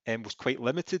was quite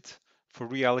limited for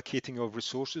reallocating of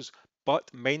resources, but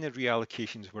minor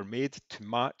reallocations were made to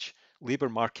match labour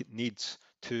market needs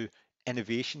to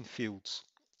innovation fields.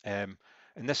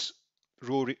 And this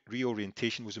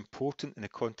reorientation was important in the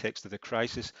context of the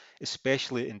crisis,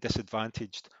 especially in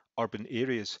disadvantaged urban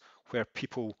areas where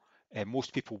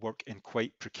most people work in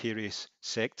quite precarious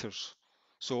sectors.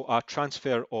 So a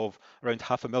transfer of around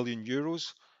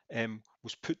 €500,000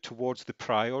 was put towards the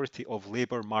priority of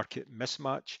labour market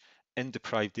mismatch in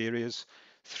deprived areas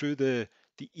through the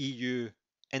EU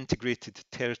Integrated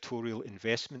Territorial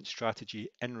Investment Strategy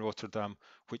in Rotterdam,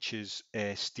 which is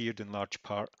steered in large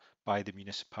part by the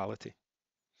municipality.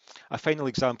 A final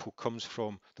example comes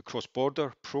from the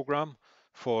cross-border programme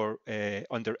for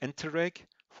under Interreg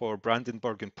for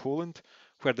Brandenburg in Poland,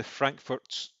 where the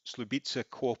Frankfurt-Słubice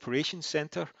Cooperation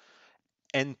Centre,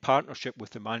 in partnership with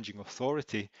the managing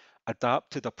authority,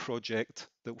 adapted a project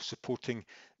that was supporting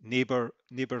neighbour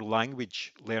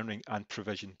language learning and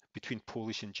provision between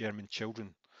Polish and German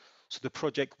children. So the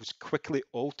project was quickly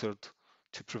altered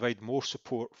to provide more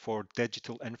support for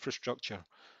digital infrastructure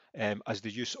as the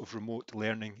use of remote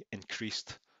learning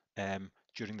increased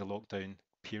during the lockdown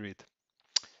period.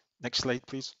 Next slide,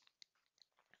 please.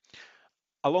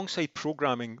 Alongside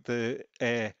programming, the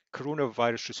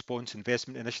Coronavirus Response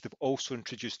Investment Initiative also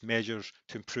introduced measures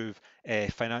to improve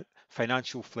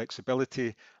financial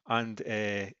flexibility and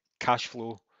cash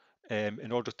flow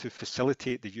in order to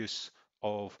facilitate the use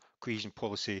of cohesion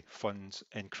policy funds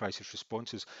in crisis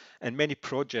responses. And many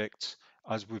projects,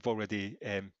 as we've already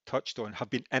touched on, have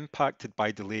been impacted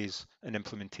by delays in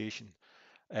implementation.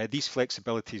 These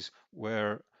flexibilities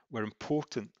were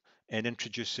important in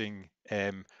introducing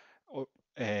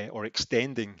or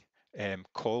extending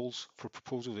calls for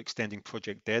proposals, extending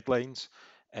project deadlines,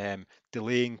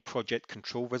 delaying project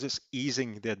control visits,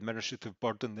 easing the administrative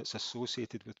burden that's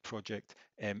associated with project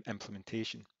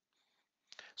implementation.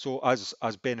 So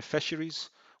as beneficiaries,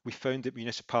 we found that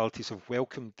municipalities have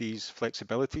welcomed these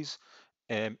flexibilities,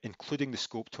 including the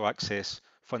scope to access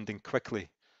funding quickly,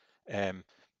 um,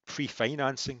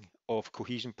 pre-financing of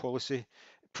cohesion policy,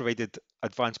 provided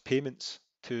advance payments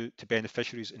to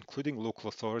beneficiaries, including local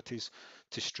authorities,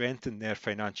 to strengthen their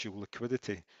financial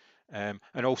liquidity. And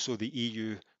also the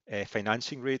EU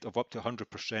financing rate of up to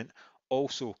 100%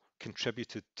 also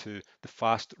contributed to the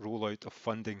fast rollout of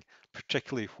funding,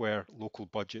 particularly where local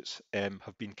budgets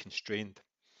have been constrained.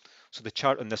 So the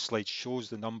chart on this slide shows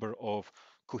the number of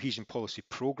cohesion policy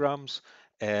programs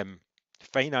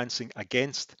financing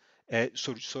against,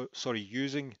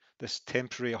 using this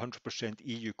temporary 100%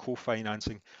 EU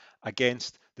co-financing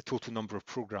against the total number of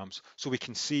programs. So we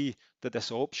can see that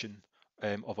this option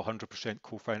of 100%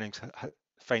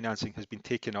 co-financing has been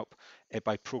taken up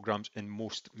by programs in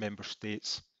most member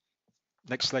states.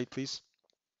 Next slide, please.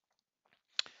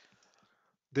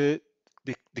 The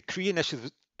CRE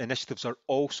initiatives are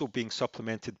also being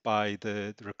supplemented by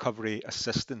the Recovery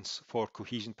Assistance for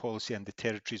Cohesion Policy and the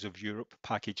Territories of Europe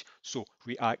package, so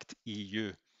REACT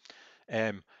EU.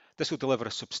 This will deliver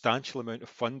a substantial amount of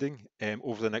funding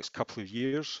over the next couple of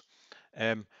years,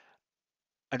 and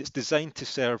it's designed to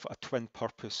serve a twin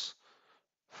purpose.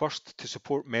 First, to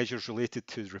support measures related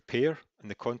to repair in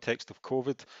the context of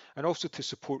COVID, and also to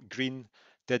support green,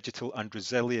 digital and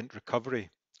resilient recovery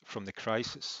from the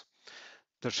crisis.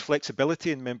 There's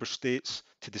flexibility in member states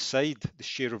to decide the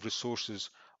share of resources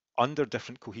under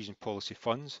different cohesion policy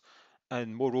funds,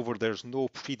 and moreover, there's no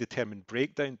predetermined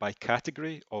breakdown by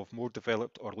category of more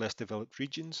developed or less developed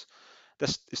regions.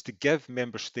 This is to give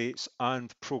member states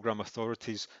and programme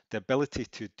authorities the ability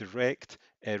to direct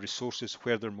resources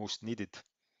where they're most needed.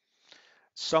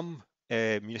 Some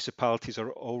municipalities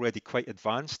are already quite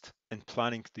advanced in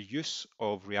planning the use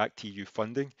of REACT EU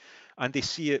funding, and they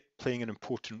see it playing an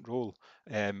important role.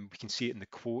 We can see it in the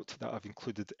quote that I've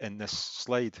included in this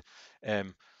slide.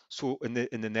 So in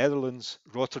the Netherlands,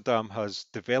 Rotterdam has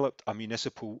developed a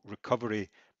municipal recovery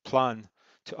plan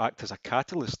to act as a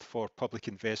catalyst for public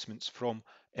investments from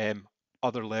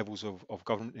other levels of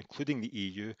government, including the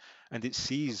EU, and it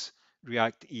sees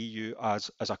REACT EU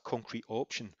as a concrete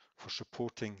option for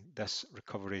supporting this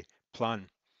recovery plan.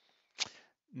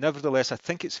 Nevertheless, I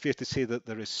think it's fair to say that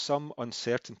there is some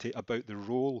uncertainty about the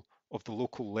role of the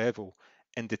local level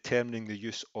in determining the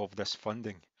use of this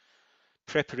funding.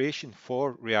 Preparation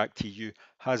for REACT EU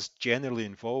has generally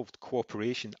involved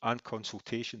cooperation and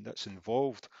consultation that's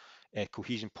involved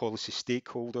cohesion policy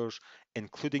stakeholders,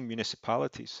 including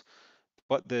municipalities.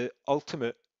 But the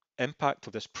ultimate impact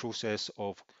of this process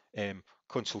of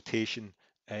consultation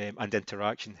and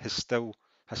interaction has still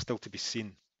to be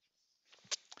seen.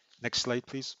 Next slide,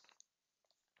 please.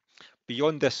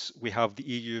 Beyond this, we have the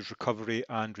EU's Recovery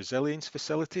and Resilience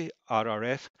Facility,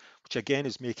 RRF, which again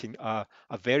is making a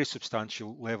very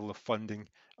substantial level of funding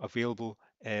available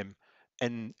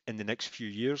in the next few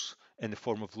years in the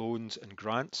form of loans and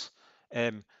grants.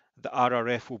 The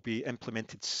RRF will be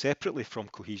implemented separately from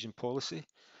cohesion policy,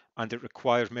 and it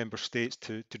requires member states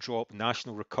to draw up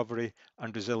national recovery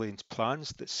and resilience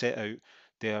plans that set out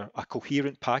a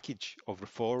coherent package of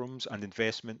reforms and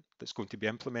investment that's going to be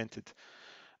implemented.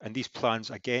 And these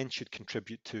plans again should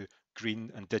contribute to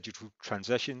green and digital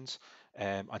transitions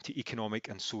and to economic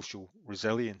and social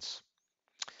resilience.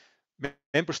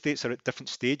 Member states are at different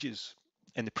stages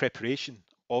in the preparation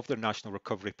of their national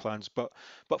recovery plans, but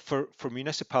for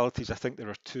municipalities, I think there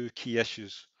are two key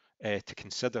issues to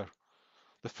consider.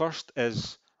 The first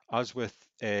is, as with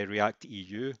REACT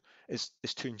EU, is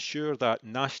to ensure that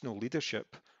national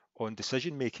leadership on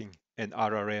decision making in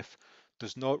RRF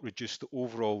does not reduce the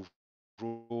overall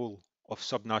role of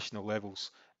subnational levels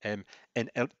in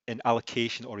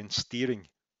allocation or in steering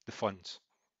the funds.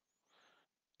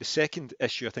 The second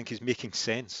issue, I think, is making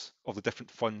sense of the different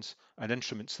funds and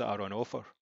instruments that are on offer.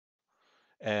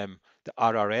 The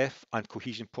RRF and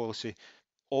cohesion policy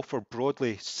offer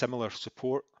broadly similar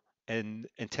support in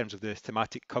terms of the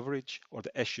thematic coverage or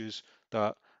the issues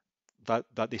that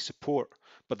they support,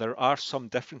 but there are some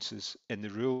differences in the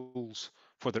rules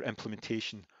for their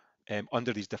implementation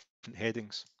under these different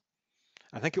headings.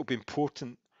 I think it will be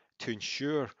important to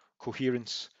ensure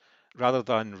coherence rather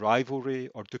than rivalry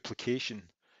or duplication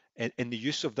in the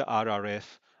use of the RRF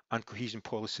and cohesion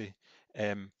policy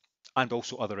and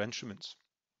also other instruments.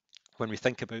 When we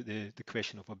think about the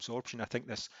question of absorption, I think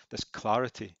this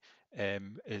clarity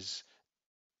is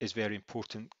very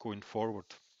important going forward.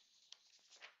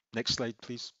 Next slide,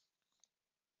 please.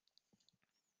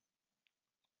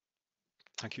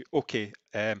 Thank you. Okay,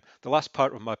 the last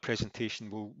part of my presentation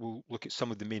will look at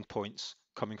some of the main points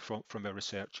coming from our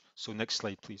research. So next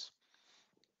slide, please.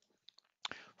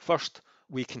 First,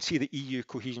 we can see the EU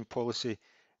cohesion policy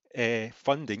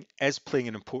funding is playing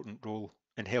an important role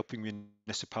in helping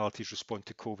municipalities respond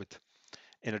to COVID,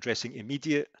 in addressing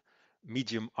immediate,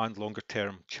 medium and longer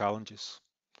term challenges.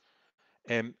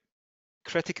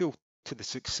 Critical to the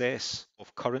success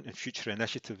of current and future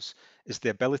initiatives is the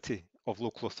ability of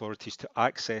local authorities to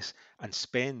access and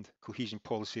spend cohesion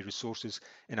policy resources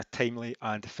in a timely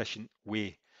and efficient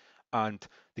way. And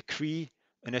the CRE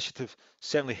initiative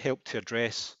certainly helped to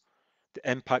address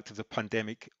the impact of the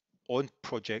pandemic on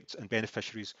projects and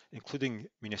beneficiaries, including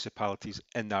municipalities,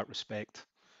 in that respect.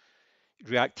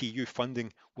 React EU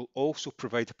funding will also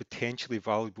provide a potentially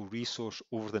valuable resource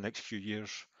over the next few years.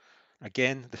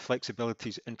 Again, the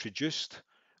flexibilities introduced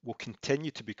will continue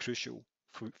to be crucial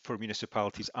for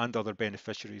municipalities and other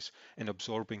beneficiaries in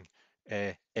absorbing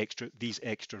these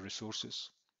extra resources.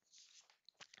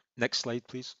 Next slide,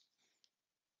 please.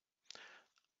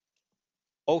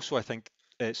 Also, I think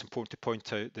it's important to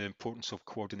point out the importance of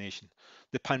coordination.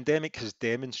 The pandemic has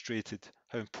demonstrated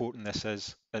how important this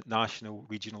is at national,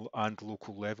 regional and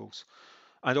local levels,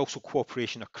 and also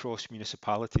cooperation across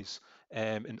municipalities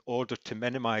in order to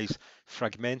minimise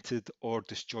fragmented or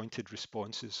disjointed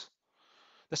responses.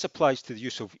 This applies to the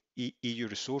use of EU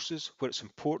resources, where it's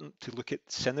important to look at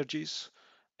synergies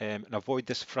and avoid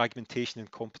this fragmentation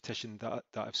and competition that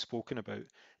I've spoken about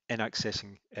in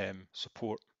accessing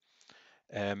support.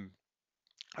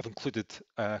 I've included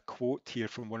a quote here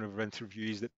from one of our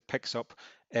interviewees that picks up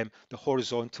the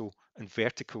horizontal and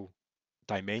vertical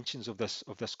dimensions of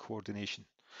this coordination.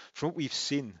 From what we've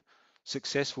seen,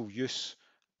 successful use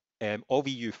of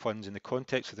EU funds in the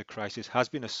context of the crisis has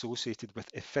been associated with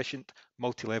efficient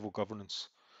multi-level governance.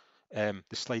 The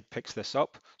slide picks this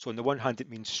up. So on the one hand, it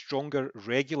means stronger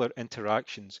regular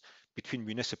interactions between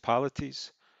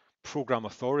municipalities, programme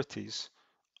authorities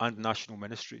and national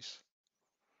ministries.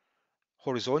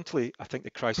 Horizontally, I think the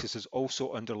crisis has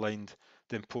also underlined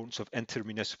the importance of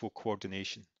intermunicipal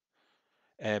coordination.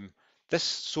 This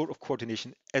sort of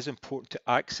coordination is important to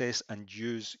access and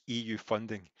use EU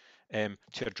funding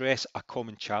to address a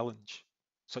common challenge,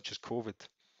 such as COVID.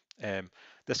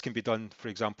 This can be done, for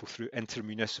example, through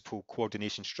intermunicipal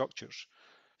coordination structures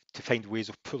to find ways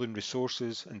of pooling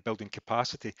resources and building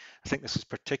capacity. I think this is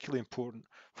particularly important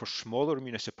for smaller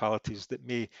municipalities that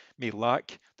may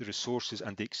lack the resources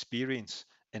and the experience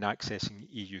in accessing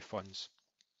EU funds.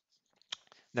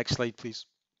 Next slide, please.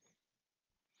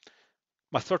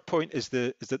 My third point is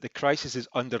that the crisis is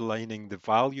underlining the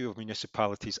value of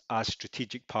municipalities as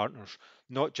strategic partners,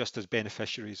 not just as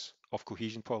beneficiaries of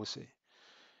cohesion policy.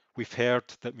 We've heard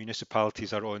that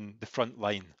municipalities are on the front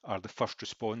line, are the first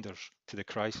responders to the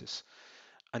crisis.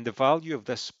 And the value of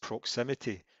this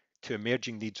proximity to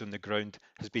emerging needs on the ground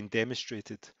has been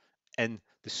demonstrated in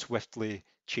the swiftly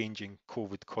changing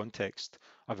COVID context.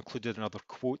 I've included another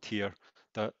quote here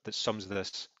that sums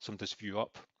this view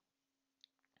up.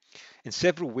 In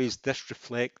several ways, this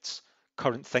reflects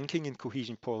current thinking in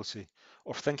cohesion policy,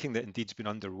 or thinking that indeed's been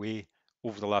underway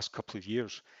over the last couple of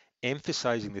years,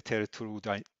 emphasising the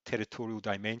territorial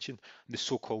dimension, the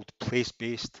so-called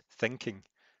place-based thinking,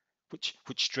 which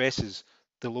stresses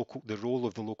the role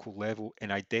of the local level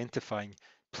in identifying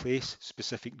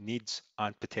place-specific needs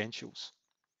and potentials.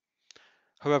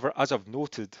 However, as I've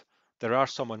noted, there are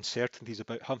some uncertainties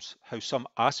about how some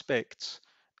aspects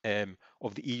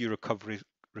of the EU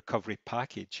recovery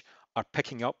package are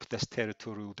picking up this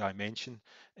territorial dimension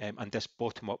and this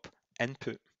bottom-up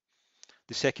input.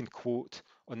 The second quote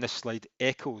on this slide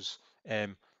echoes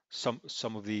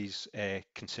some of these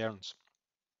concerns.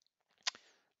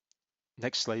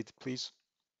 Next slide, please.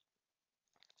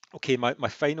 Okay, my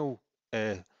final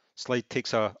slide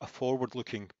takes a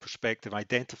forward-looking perspective,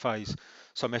 identifies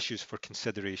some issues for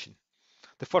consideration.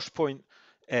 The first point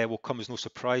will come as no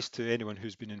surprise to anyone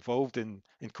who's been involved in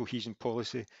cohesion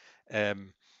policy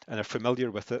and are familiar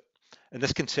with it, and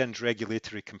this concerns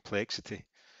regulatory complexity.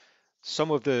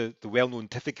 Some of the well-known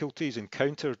difficulties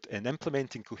encountered in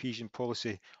implementing cohesion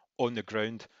policy on the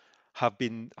ground have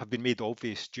been made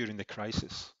obvious during the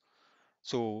crisis.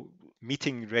 So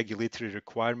meeting regulatory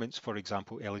requirements, for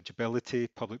example, eligibility,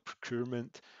 public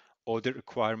procurement, audit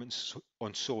requirements,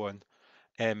 and so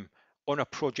on a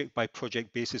project by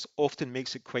project basis often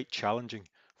makes it quite challenging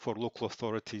for local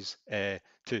authorities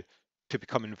to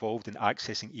become involved in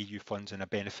accessing EU funds in a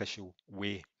beneficial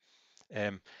way.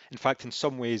 In fact, in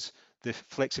some ways, the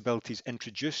flexibilities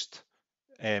introduced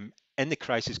in the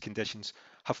crisis conditions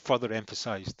have further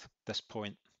emphasised this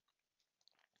point.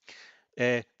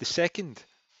 The second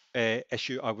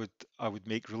issue I would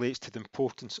make relates to the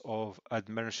importance of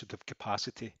administrative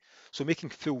capacity. So making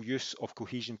full use of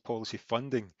cohesion policy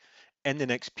funding in the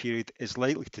next period is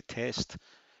likely to test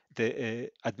the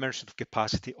administrative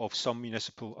capacity of some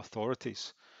municipal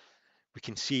authorities. We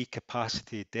can see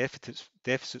capacity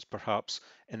deficits perhaps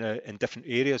in different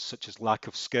areas such as lack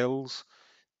of skills,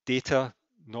 data,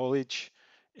 knowledge,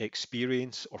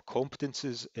 experience or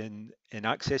competences in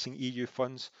accessing EU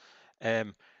funds.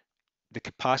 The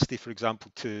capacity, for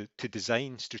example, to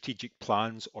design strategic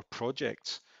plans or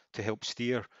projects to help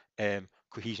steer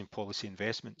cohesion policy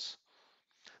investments.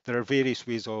 There are various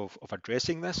ways of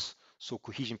addressing this. So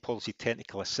cohesion policy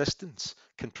technical assistance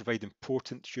can provide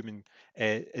important human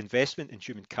investment in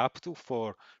human capital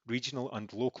for regional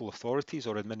and local authorities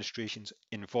or administrations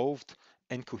involved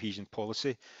in cohesion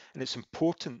policy. And it's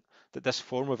important that this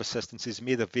form of assistance is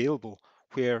made available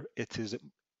where it is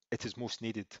most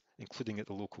needed, including at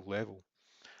the local level.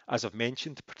 As I've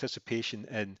mentioned, participation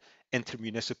in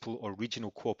intermunicipal or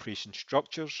regional cooperation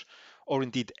structures, or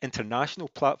indeed international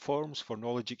platforms for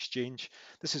knowledge exchange,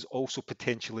 this is also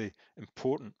potentially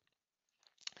important.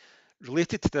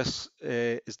 Related to this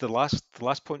is the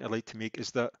last point I'd like to make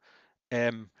is that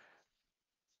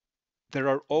there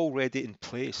are already in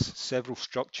place several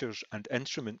structures and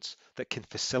instruments that can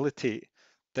facilitate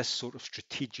this sort of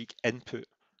strategic input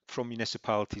from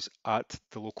municipalities at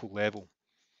the local level.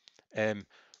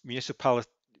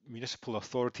 Municipal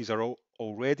authorities are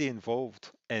already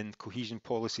involved in cohesion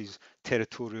policy's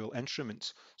territorial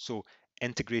instruments, so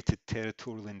integrated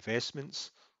territorial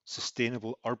investments,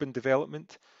 sustainable urban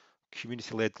development,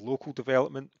 community-led local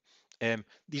development.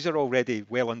 These are already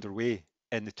well underway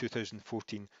in the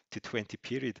 2014 to 20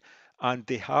 period, and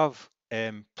they have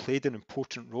played an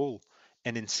important role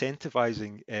in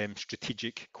incentivising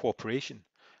strategic cooperation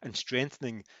and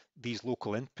strengthening these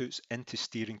local inputs into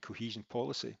steering cohesion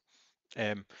policy.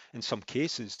 In some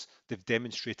cases, they've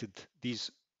demonstrated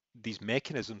these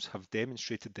mechanisms have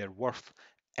demonstrated their worth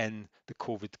in the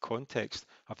COVID context.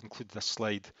 I've included a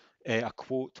slide, a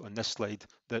quote on this slide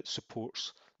that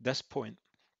supports this point.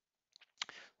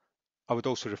 I would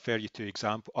also refer you to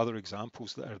other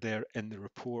examples that are there in the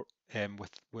report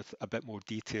with a bit more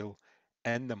detail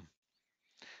in them.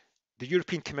 The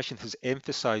European Commission has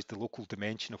emphasised the local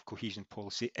dimension of cohesion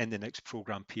policy in the next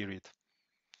programme period.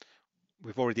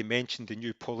 We've already mentioned the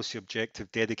new policy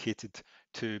objective dedicated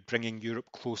to bringing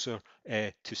Europe closer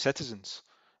to citizens,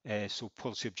 so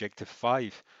policy objective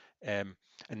 5. And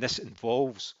this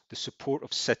involves the support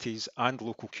of cities and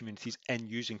local communities in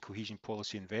using cohesion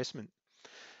policy investment.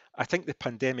 I think the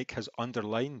pandemic has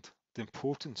underlined the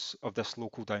importance of this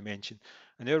local dimension,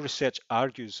 and our research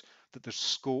argues that there's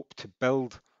scope to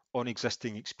build on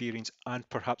existing experience and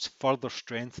perhaps further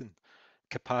strengthen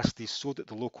capacities so that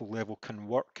the local level can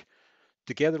work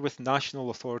together with national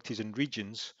authorities and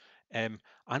regions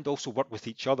and also work with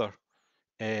each other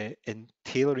in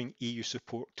tailoring EU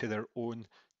support to their own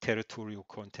territorial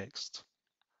contexts.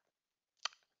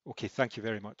 Okay, thank you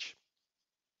very much.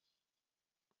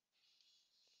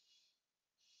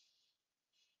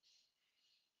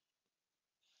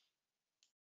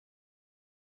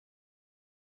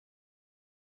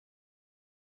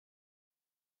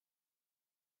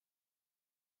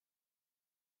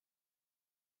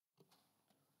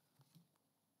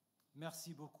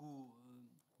 Merci beaucoup,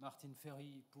 Martine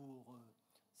Ferry, pour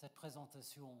cette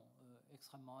présentation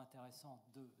extrêmement intéressante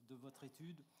de votre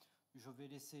étude. Je vais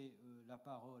laisser la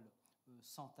parole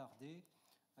sans tarder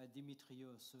à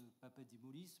Dimitrios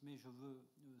Papadimoulis, mais je veux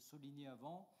souligner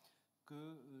avant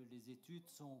que les études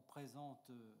sont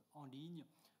présentes en ligne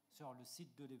sur le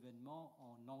site de l'événement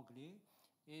en anglais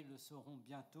et le seront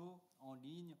bientôt en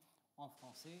ligne en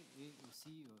français et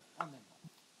aussi en allemand.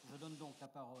 Je donne donc la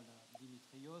parole à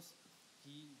Dimitrios,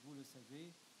 qui, vous le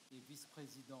savez, est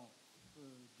vice-président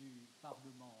du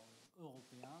Parlement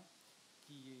européen,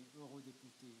 qui est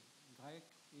eurodéputé grec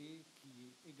et qui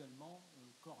est également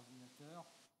coordinateur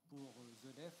pour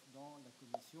ZELEF dans la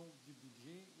commission du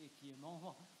budget et qui est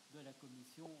membre de la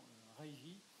commission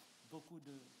régie. Beaucoup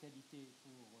de qualités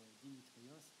pour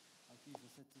Dimitrios, à qui je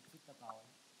cède tout de suite la parole.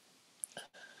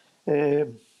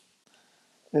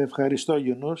 Ευχαριστώ,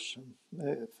 Γιουνούς.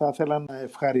 Θα ήθελα να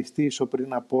ευχαριστήσω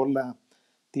πριν απ' όλα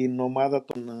την ομάδα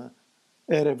των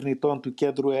ερευνητών του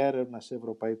Κέντρου Έρευνας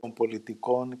Ευρωπαϊκών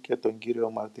Πολιτικών και τον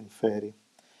κύριο Μάρτιν Φέρι,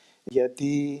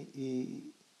 γιατί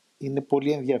είναι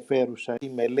πολύ ενδιαφέρουσα η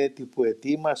μελέτη που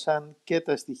ετοίμασαν και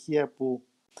τα στοιχεία που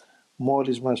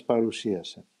μόλις μας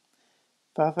παρουσίασε.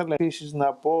 Θα ήθελα επίσης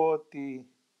να πω ότι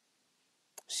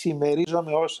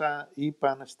συμμερίζομαι όσα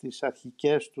είπαν στις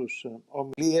αρχικές τους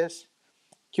ομιλίες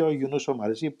και ο Γιουνούς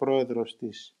Ομαρζή, πρόεδρος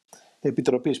της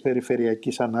Επιτροπής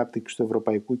Περιφερειακής Ανάπτυξης του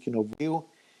Ευρωπαϊκού Κοινοβουλίου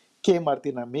και η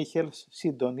Μαρτίνα Μίχελς,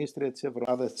 συντονίστρια της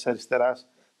Ευρωομάδας της Αριστεράς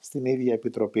στην ίδια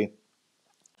Επιτροπή.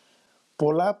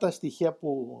 Πολλά από τα στοιχεία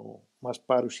που μας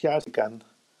παρουσιάστηκαν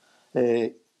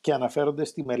και αναφέρονται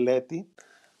στη μελέτη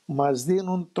μας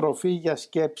δίνουν τροφή για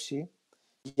σκέψη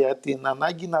για την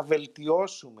ανάγκη να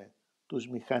βελτιώσουμε τους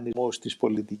μηχανισμούς της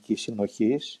πολιτικής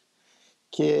συνοχής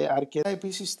και αρκετά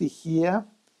επίσης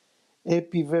στοιχεία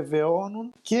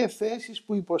επιβεβαιώνουν και θέσεις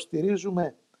που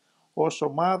υποστηρίζουμε ως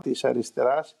ομάδα της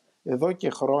αριστεράς εδώ και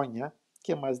χρόνια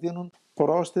και μας δίνουν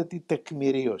πρόσθετη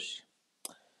τεκμηρίωση.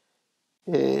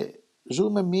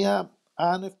 Ζούμε μία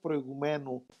άνευ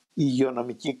προηγουμένου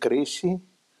υγειονομική κρίση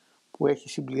που έχει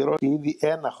συμπληρώσει ήδη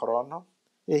 1 χρόνο,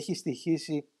 έχει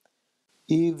στοιχήσει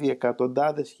ήδη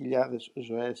εκατοντάδες χιλιάδες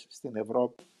ζωές στην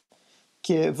Ευρώπη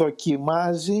και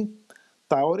δοκιμάζει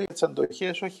τα όρια της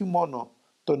αντοχής όχι μόνο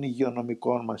των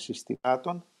υγειονομικών μας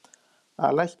συστημάτων,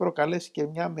 αλλά έχει προκαλέσει και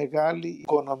μια μεγάλη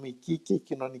οικονομική και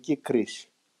κοινωνική κρίση.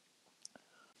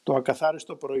 Το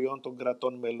ακαθάριστο προϊόν των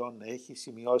κρατών μελών έχει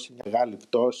σημειώσει μια μεγάλη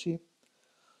πτώση.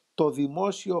 Το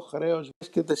δημόσιο χρέος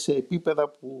βρίσκεται σε επίπεδα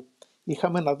που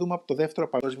είχαμε να δούμε από το Δεύτερο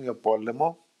Παγκόσμιο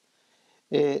Πόλεμο.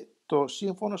 Το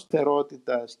Σύμφωνο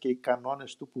Σταθερότητας και οι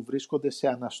κανόνες του που βρίσκονται σε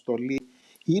αναστολή,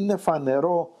 είναι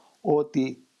φανερό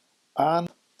ότι αν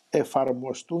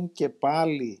εφαρμοστούν και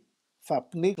πάλι θα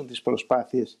πνίξουν τις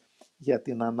προσπάθειες για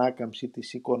την ανάκαμψη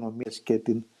της οικονομίας και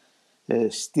την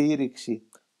στήριξη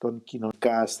των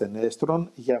κοινωνικά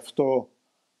ασθενέστρων. Γι' αυτό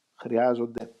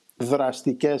χρειάζονται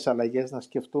δραστικές αλλαγές, να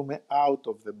σκεφτούμε out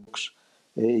of the box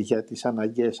για τις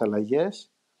αναγκαίες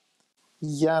αλλαγές,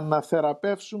 για να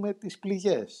θεραπεύσουμε τις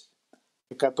πληγές.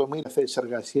 Εκατομμύρια θέσεις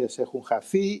εργασίας έχουν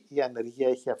χαθεί, η ανεργία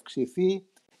έχει αυξηθεί,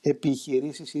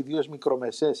 επιχειρήσεις, ιδίως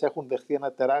μικρομεσαίες, έχουν δεχθεί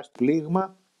ένα τεράστιο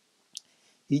πλήγμα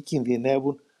ή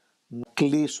κινδυνεύουν να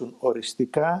κλείσουν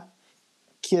οριστικά.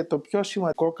 Και το πιο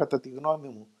σημαντικό κατά τη γνώμη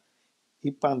μου,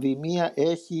 η πανδημία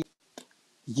έχει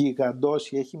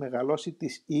γιγαντώσει, έχει μεγαλώσει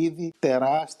τις ήδη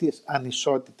τεράστιες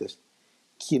ανισότητες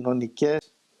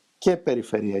κοινωνικές και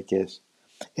περιφερειακές.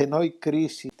 Ενώ η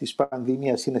κρίση της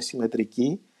πανδημίας είναι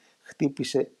συμμετρική,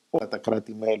 χτύπησε όλα τα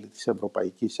κράτη-μέλη της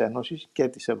Ευρωπαϊκής Ένωσης και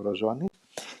της Ευρωζώνης,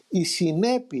 οι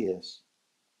συνέπειες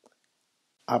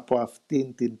από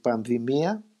αυτήν την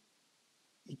πανδημία,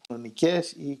 οι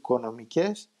κοινωνικές, οι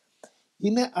οικονομικές,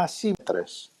 είναι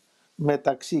ασύμμετρες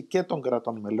μεταξύ και των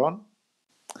κρατών μελών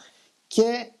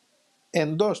και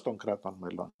εντός των κρατών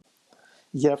μελών.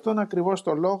 Γι' αυτόν ακριβώς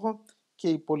το λόγο και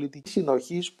η πολιτική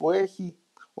συνοχής που έχει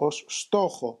ως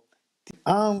στόχο την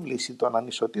άμβληση των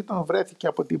ανισοτήτων βρέθηκε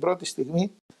από την πρώτη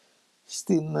στιγμή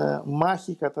στην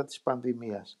μάχη κατά της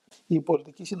πανδημίας. Η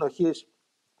πολιτική συνοχής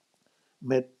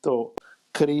με το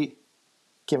ΚΡΙ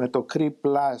και με το ΚΡΙ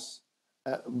Plus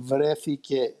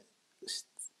βρέθηκε,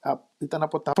 ήταν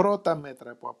από τα πρώτα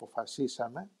μέτρα που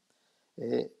αποφασίσαμε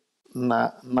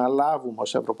να λάβουμε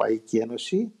ως Ευρωπαϊκή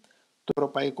Ένωση. Το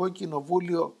Ευρωπαϊκό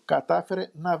Κοινοβούλιο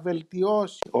κατάφερε να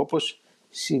βελτιώσει, όπως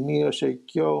σημείωσε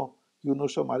και ο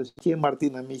Γιουνούσο Μαρζή και η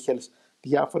Μαρτίνα Μίχελς,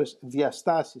 διάφορες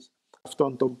διαστάσεις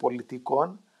αυτών των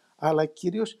πολιτικών, αλλά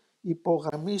κυρίως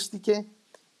υπογραμμίστηκε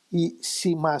η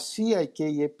σημασία και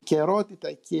η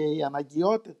επικαιρότητα και η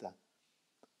αναγκαιότητα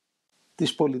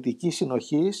της πολιτικής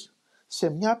συνοχής σε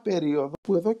μια περίοδο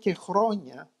που εδώ και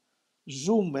χρόνια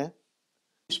ζούμε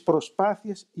τις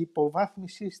προσπάθειες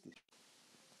υποβάθμισής της.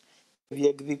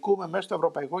 Διεκδικούμε μέσα στο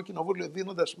Ευρωπαϊκό Κοινοβούλιο,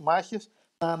 δίνοντας μάχες,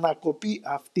 να ανακοπεί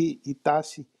αυτή η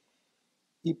τάση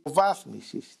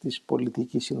υποβάθμισης της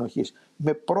πολιτικής συνοχής.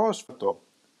 Με πρόσφατο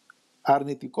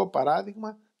αρνητικό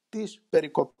παράδειγμα τις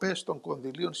περικοπές των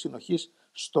κονδυλίων συνοχής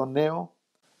στο νέο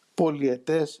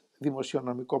πολυετές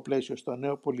δημοσιονομικό πλαίσιο, στο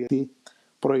νέο πολυετή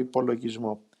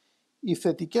προϋπολογισμό. Οι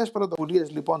θετικές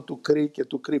πρωτοβουλίες λοιπόν του ΚΡΙ και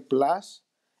του ΚΡΙ Plus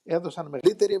έδωσαν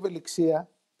μεγαλύτερη ευελιξία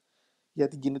για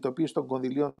την κινητοποίηση των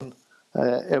κονδυλίων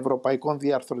ευρωπαϊκών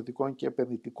διαρθρωτικών και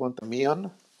επενδυτικών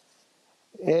ταμείων,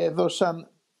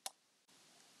 έδωσαν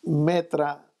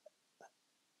μέτρα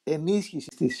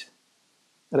ενίσχυσης της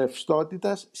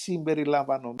ρευστότητας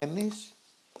συμπεριλαμβανομένης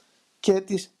και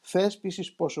της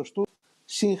θέσπισης ποσοστού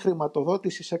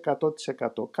συγχρηματοδότησης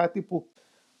 100%. Κάτι που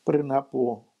πριν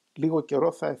από λίγο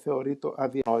καιρό θα θεωρεί το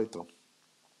αδιανόητο.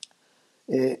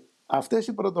 Αυτές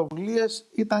οι πρωτοβουλίες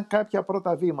ήταν κάποια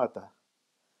πρώτα βήματα.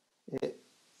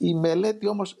 Η μελέτη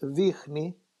όμως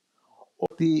δείχνει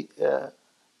ότι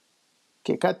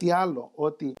και κάτι άλλο,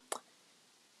 ότι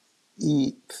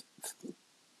η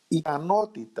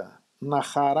ικανότητα να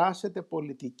χαράσετε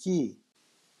πολιτική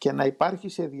και να υπάρχει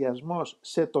σχεδιασμός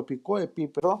σε τοπικό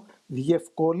επίπεδο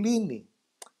διευκολύνει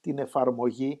την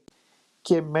εφαρμογή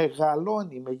και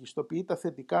μεγιστοποιεί τα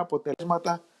θετικά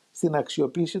αποτελέσματα στην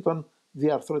αξιοποίηση των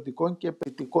διαρθρωτικών και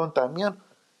επενδυτικών ταμείων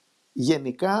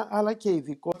γενικά, αλλά και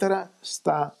ειδικότερα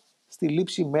στη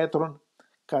λήψη μέτρων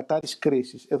κατά της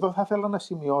κρίσης. Εδώ θα ήθελα να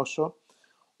σημειώσω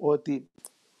ότι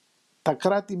τα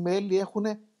κράτη-μέλη έχουν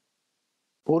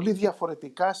πολύ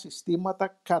διαφορετικά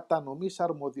συστήματα κατανομής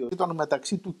αρμοδιοτήτων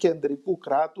μεταξύ του κεντρικού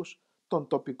κράτους, των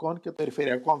τοπικών και των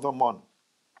περιφερειακών δομών.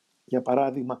 Για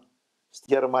παράδειγμα, στη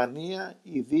Γερμανία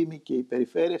οι δήμοι και οι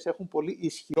περιφέρειες έχουν πολύ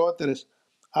ισχυρότερες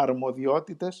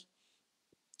αρμοδιότητες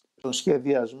στον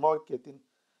σχεδιασμό και την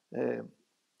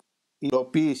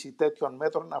υλοποίηση τέτοιων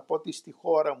μέτρων από ότι στη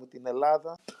χώρα μου, την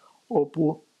Ελλάδα,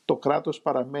 όπου το κράτος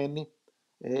παραμένει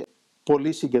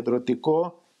πολύ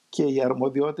συγκεντρωτικό και οι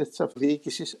αρμοδιότητες της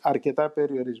αυτοδιοίκησης αρκετά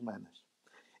περιορισμένες.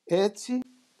 Έτσι,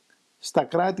 στα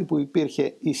κράτη που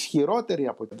υπήρχε ισχυρότερη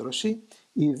αποκέντρωση,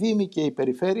 οι δήμοι και οι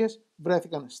περιφέρειες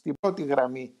βρέθηκαν στην πρώτη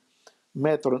γραμμή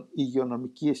μέτρων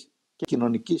υγειονομικής και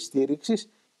κοινωνικής στήριξης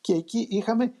και εκεί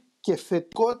είχαμε και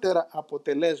θετικότερα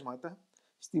αποτελέσματα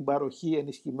στην παροχή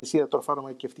ενισχυμένης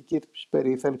ιατροφαρμακευτικής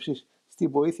περίθαλψης, στη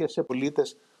βοήθεια σε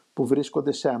πολίτες που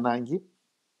βρίσκονται σε ανάγκη.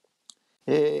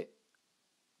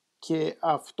 Και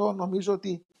αυτό νομίζω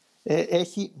ότι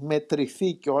έχει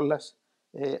μετρηθεί κιόλας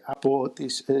από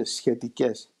τις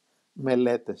σχετικές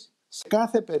μελέτες. Σε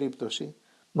κάθε περίπτωση,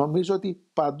 νομίζω ότι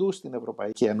παντού στην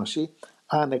Ευρωπαϊκή Ένωση,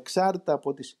 ανεξάρτητα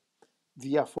από τις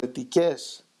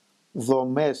διαφορετικές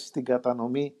δομές στην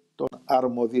κατανομή των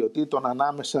αρμοδιοτήτων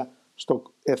ανάμεσα στο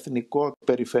εθνικό, το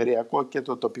περιφερειακό και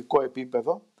το τοπικό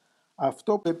επίπεδο,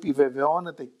 αυτό που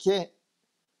επιβεβαιώνεται και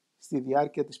στη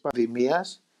διάρκεια της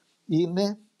πανδημίας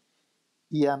είναι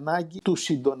η ανάγκη του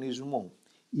συντονισμού,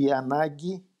 η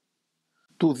ανάγκη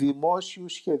του δημόσιου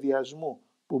σχεδιασμού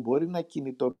που μπορεί να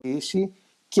κινητοποιήσει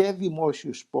και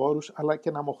δημόσιους πόρους αλλά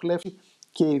και να μοχλεύσει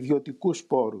και ιδιωτικούς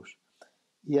πόρους.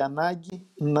 Η ανάγκη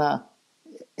να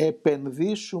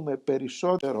επενδύσουμε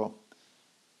περισσότερο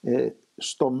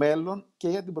στο μέλλον και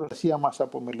για την προστασία μας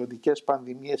από μελλοντικές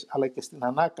πανδημίες αλλά και στην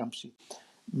ανάκαμψη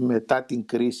μετά την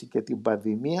κρίση και την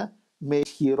πανδημία με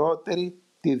ισχυρότερη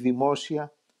τη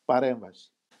δημόσια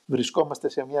παρέμβαση. Βρισκόμαστε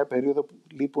σε μια περίοδο που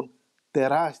λείπουν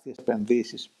τεράστιες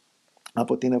επενδύσεις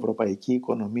από την ευρωπαϊκή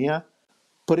οικονομία.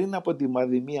 Πριν από την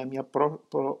πανδημία, μια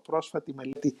πρόσφατη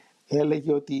μελέτη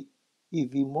έλεγε ότι οι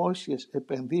δημόσιες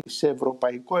επενδύσεις σε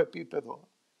ευρωπαϊκό επίπεδο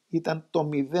ήταν το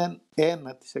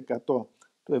 0,1%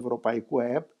 του ευρωπαϊκού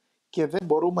ΑΕΠ και δεν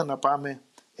μπορούμε να πάμε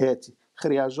έτσι.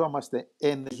 Χρειαζόμαστε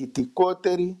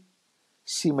ενεργητικότερη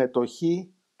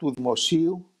συμμετοχή του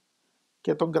δημοσίου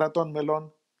και των κρατών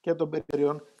μελών και των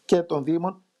περιφερειών και των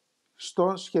δήμων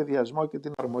στον σχεδιασμό και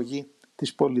την αρμογή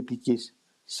της πολιτικής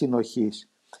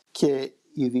συνοχής. Και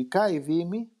ειδικά οι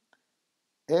δήμοι,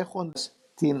 έχοντας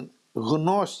την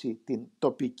γνώση την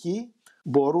τοπική,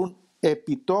 μπορούν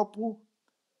επιτόπου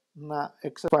να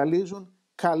εξασφαλίζουν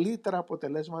καλύτερα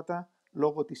αποτελέσματα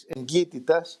λόγω της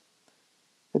εγκύτητας,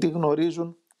 γιατί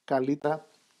γνωρίζουν καλύτερα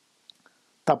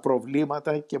τα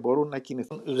προβλήματα και μπορούν να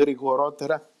κινηθούν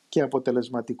γρηγορότερα και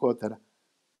αποτελεσματικότερα.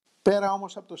 Πέρα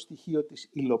όμως από το στοιχείο της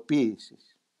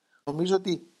υλοποίησης, νομίζω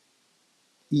ότι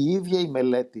η ίδια η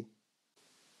μελέτη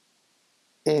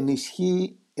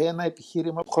ενισχύει ένα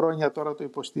επιχείρημα που χρόνια τώρα το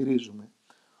υποστηρίζουμε,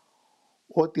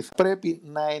 ότι θα πρέπει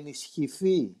να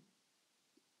ενισχυθεί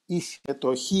η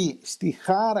συμμετοχή στη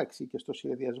χάραξη και στο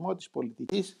σχεδιασμό της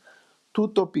πολιτικής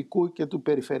του τοπικού και του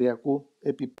περιφερειακού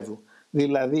επίπεδου.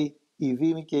 Δηλαδή, οι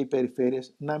δήμοι και οι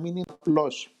περιφέρειες να μην είναι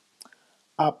απλώς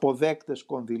αποδέκτες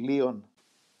κονδυλίων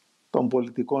των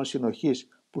πολιτικών συνοχής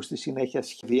που στη συνέχεια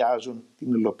σχεδιάζουν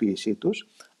την υλοποίησή τους,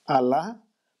 αλλά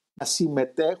να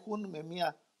συμμετέχουν με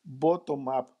μια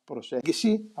bottom-up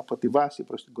προσέγγιση από τη βάση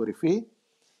προς την κορυφή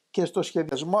και στο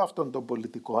σχεδιασμό αυτών των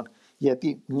πολιτικών.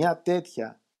 Γιατί μια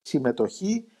τέτοια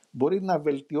συμμετοχή μπορεί να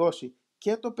βελτιώσει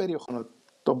και το περιεχόμενο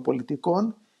των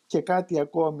πολιτικών και κάτι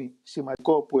ακόμη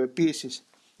σημαντικό που επίσης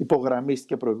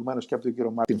υπογραμμίστηκε προηγουμένως και από τον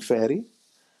κύριο Μάρτιν Φέρι,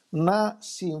 να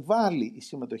συμβάλλει η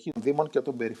συμμετοχή των Δήμων και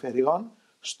των Περιφερειών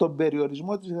στον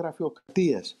περιορισμό της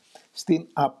γραφειοκρατίας, στην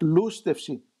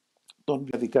απλούστευση των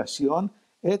διαδικασιών,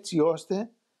 έτσι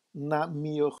ώστε να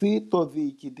μειωθεί το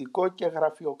διοικητικό και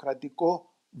γραφειοκρατικό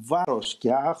βάρος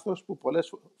και άχθος που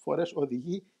πολλές φορές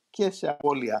οδηγεί και σε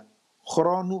απώλεια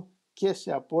χρόνου και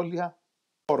σε απώλεια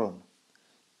πόρων.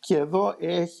 Και εδώ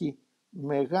έχει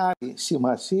μεγάλη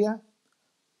σημασία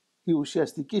η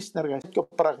ουσιαστική συνεργασία και ο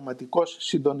πραγματικός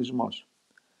συντονισμός.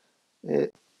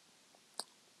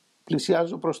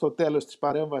 Πλησιάζω προς το τέλος της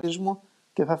παρέμβασής μου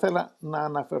και θα ήθελα να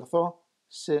αναφερθώ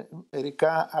σε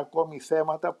μερικά ακόμη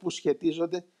θέματα που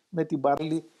σχετίζονται με την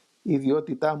παράλληλη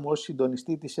ιδιότητά μου ως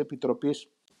συντονιστή της Επιτροπής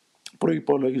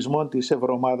προϋπολογισμών της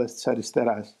Ευρωομάδας της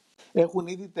Αριστεράς. Έχουν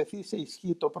ήδη τεθεί σε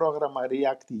ισχύ το πρόγραμμα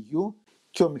REACT-EU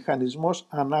και ο μηχανισμός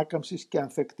ανάκαμψης και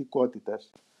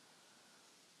ανθεκτικότητας.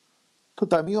 Το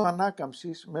Ταμείο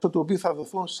Ανάκαμψης, μέσω του οποίου θα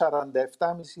δοθούν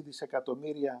 47,5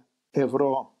 δισεκατομμύρια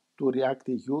ευρώ του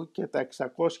REACT-EU και τα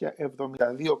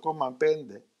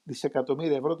 672,5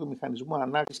 δισεκατομμύρια ευρώ του Μηχανισμού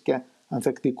Ανάκαμψης και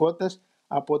Ανθεκτικότητας,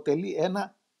 αποτελεί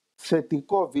ένα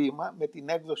θετικό βήμα με την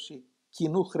έκδοση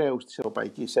κοινού χρέους της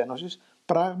Ευρωπαϊκής Ένωσης,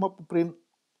 πράγμα που πριν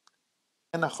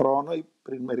ένα χρόνο ή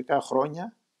πριν μερικά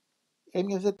χρόνια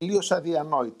έμοιαζε τελείως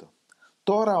αδιανόητο.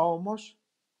 Τώρα όμως,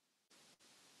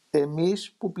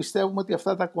 εμείς που πιστεύουμε ότι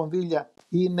αυτά τα κονδύλια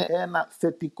είναι ένα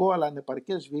θετικό αλλά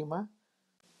ανεπαρκές βήμα,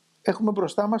 έχουμε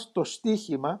μπροστά μας το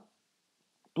στίχημα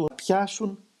του να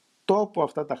πιάσουν τόπο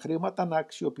αυτά τα χρήματα, να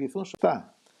αξιοποιηθούν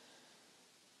σωστά.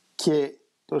 Και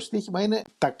το στίχημα είναι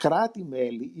τα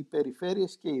κράτη-μέλη, οι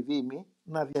περιφέρειες και οι δήμοι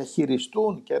να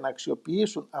διαχειριστούν και να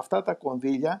αξιοποιήσουν αυτά τα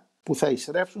κονδύλια που θα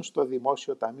εισρεύσουν στο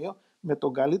Δημόσιο Ταμείο με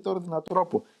τον καλύτερο δυνατό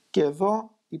τρόπο. Και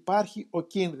εδώ υπάρχει ο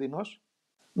κίνδυνος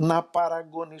να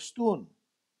παραγωνιστούν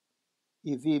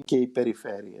οι δήμοι και οι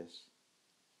περιφέρειες.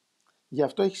 Γι'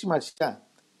 αυτό έχει σημασία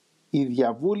η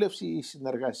διαβούλευση, η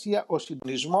συνεργασία, ο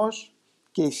συντονισμός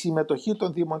και η συμμετοχή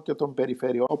των δήμων και των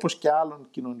περιφερειών, όπως και άλλων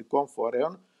κοινωνικών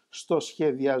φορέων, στο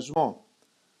σχεδιασμό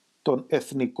των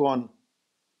εθνικών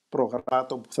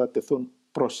προγραμμάτων που θα τεθούν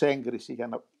προς έγκριση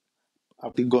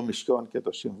από την Κομισιόν και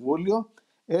το Συμβούλιο,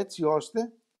 έτσι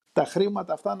ώστε τα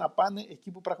χρήματα αυτά να πάνε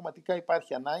εκεί που πραγματικά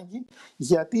υπάρχει ανάγκη,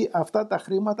 γιατί αυτά τα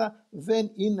χρήματα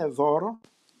δεν είναι δώρο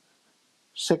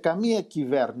σε καμία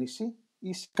κυβέρνηση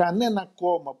ή σε κανένα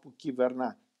κόμμα που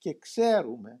κυβερνά. Και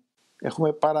ξέρουμε,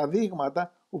 έχουμε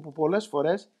παραδείγματα όπου πολλές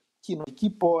φορές κοινωνικοί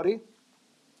πόροι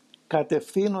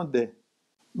κατευθύνονται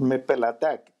με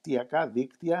πελατειακά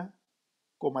δίκτυα,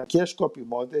 κομματικές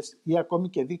σκοπιμότητες ή ακόμη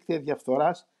και δίκτυα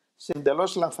διαφθοράς σε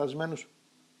εντελώς λανθασμένους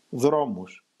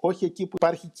δρόμους. Όχι εκεί που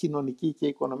υπάρχει κοινωνική και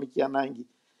οικονομική ανάγκη.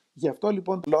 Γι' αυτό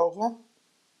λοιπόν λόγο,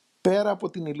 πέρα από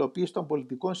την υλοποίηση των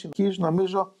πολιτικών συνοχής,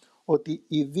 νομίζω ότι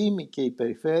οι δήμοι και οι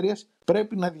περιφέρειες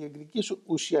πρέπει να διεκδικήσουν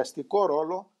ουσιαστικό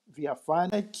ρόλο,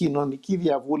 διαφάνεια, κοινωνική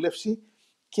διαβούλευση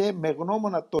και με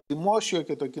γνώμονα το δημόσιο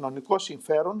και το κοινωνικό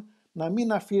συμφέρον να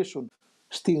μην αφήσουν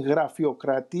στην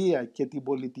γραφειοκρατία και την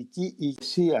πολιτική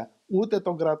ηγεσία ούτε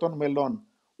των κρατών μελών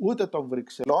ούτε των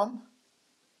Βρυξελών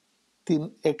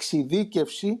την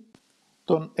εξειδίκευση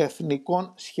των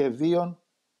εθνικών σχεδίων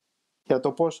για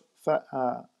το πώς θα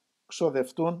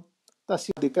ξοδευτούν τα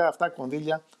σημαντικά αυτά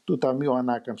κονδύλια του Ταμείου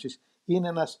Ανάκαμψης. Είναι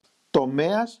ένας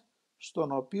τομέας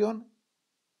στον οποίο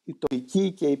η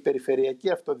τοπική και η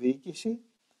περιφερειακή αυτοδιοίκηση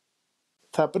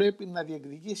θα πρέπει να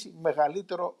διεκδικήσει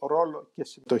μεγαλύτερο ρόλο και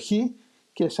συμμετοχή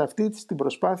και σε αυτή την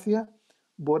προσπάθεια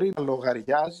μπορεί να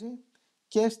λογαριάζει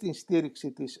και στην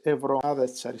στήριξη της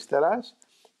Ευρωομάδας της Αριστεράς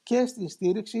και στην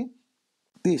στήριξη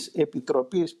της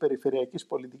Επιτροπής Περιφερειακής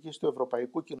Πολιτικής του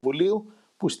Ευρωπαϊκού Κοινοβουλίου,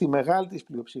 που στη μεγάλη της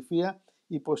πλειοψηφία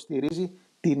υποστηρίζει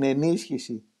την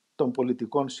ενίσχυση των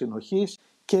πολιτικών συνοχής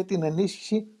και την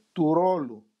ενίσχυση του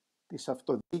ρόλου της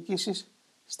αυτοδιοίκησης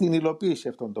στην υλοποίηση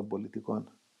αυτών των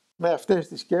πολιτικών. Με αυτές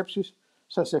τις σκέψεις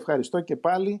σας ευχαριστώ και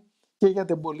πάλι και για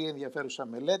την πολύ ενδιαφέρουσα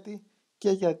μελέτη και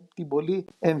για την πολύ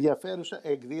ενδιαφέρουσα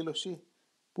εκδήλωση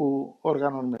που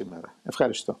οργανώνουμε σήμερα.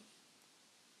 Ευχαριστώ.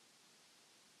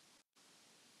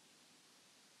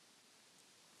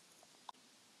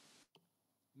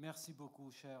 Merci beaucoup,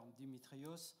 cher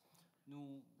Dimitrios. Nous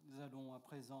allons à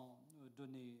présent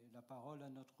donner la parole à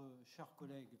notre cher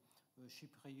collègue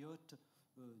chypriote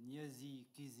Niazi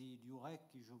Kizil-Yurek,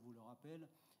 qui, je vous le rappelle,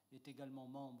 est également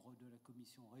membre de la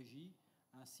commission Régie,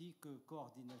 ainsi que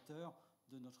coordinateur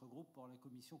de notre groupe pour la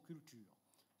commission Culture.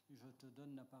 Je te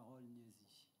donne la parole,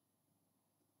 Niazi.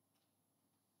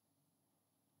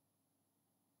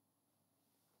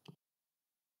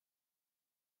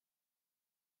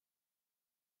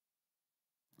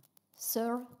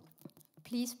 Sir,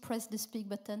 please press the speak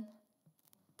button.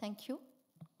 Thank you.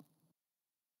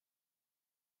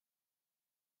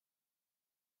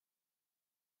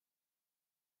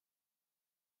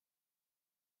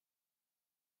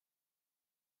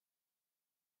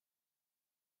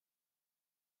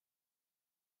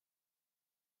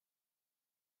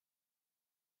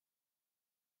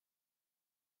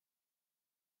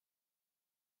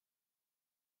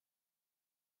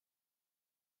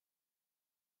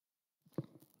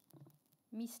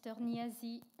 Mr.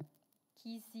 Niazi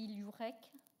Kizil-Yurek,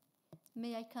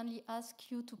 may I kindly ask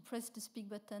you to press the speak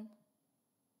button?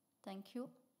 Thank you.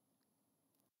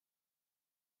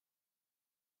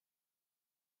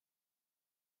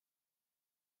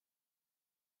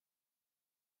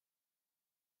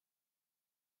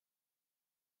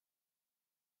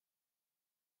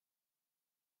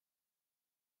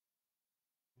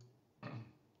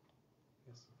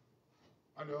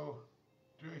 Hello,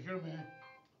 do you hear me?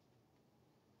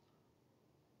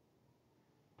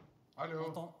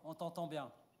 Hello? On t'entend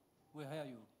bien. We hear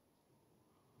you.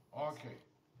 Okay.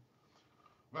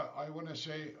 Well, I want to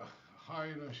say hi.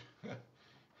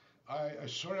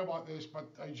 Sorry about this, but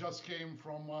I just came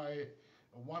from my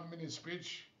 1 minute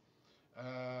speech,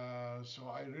 so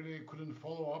I really couldn't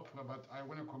follow up. But I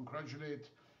want to congratulate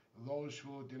those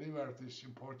who delivered this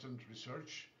important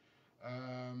research,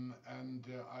 and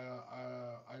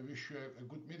I wish you a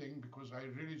good meeting because I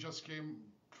really just came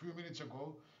a few minutes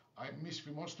ago. I missed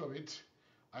most of it.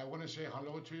 I want to say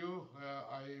hello to you.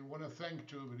 I want to thank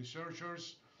to the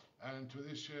researchers and to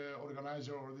this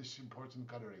organizer or this important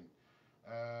gathering.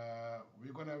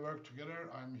 We're going to work together.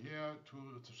 I'm here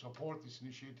to support these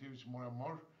initiatives more and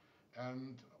more.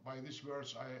 And by these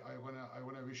words, I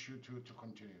wanna wish you to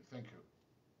continue. Thank you.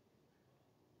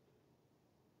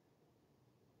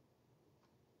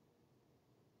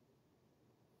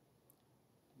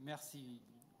 Merci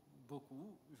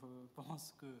beaucoup. Je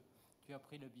pense que tu as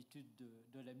pris l'habitude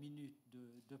de la minute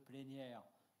de plénière,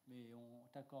 mais on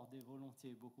t'accordait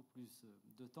volontiers beaucoup plus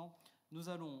de temps. Nous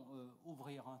allons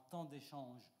ouvrir un temps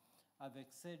d'échange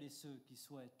avec celles et ceux qui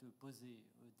souhaitent poser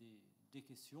des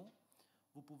questions.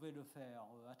 Vous pouvez le faire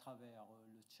à travers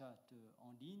le chat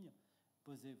en ligne,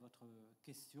 poser votre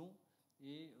question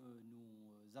et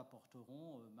nous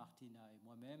apporterons, Martina et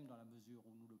moi-même, dans la mesure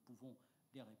où nous le pouvons,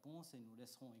 les réponses, et nous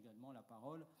laisserons également la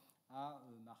parole à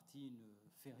Martine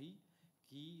Ferry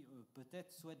qui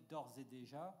peut-être souhaite d'ores et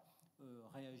déjà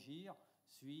réagir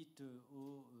suite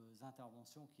aux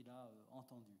interventions qu'il a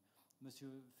entendues.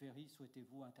 Monsieur Ferry,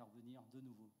 souhaitez-vous intervenir de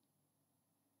nouveau?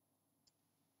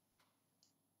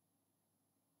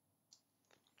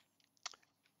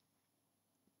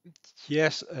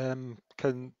 Yes,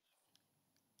 can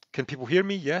people hear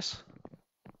me? Yes?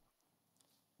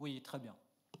 Oui, très bien.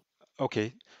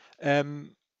 Okay.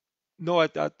 No,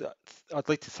 I'd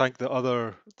like to thank the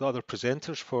other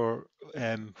presenters for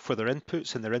their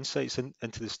inputs and their insights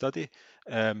into the study.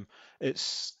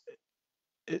 It's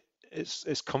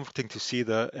comforting to see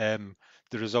that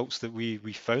the results that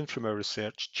we found from our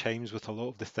research chimes with a lot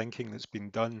of the thinking that's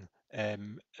been done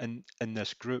in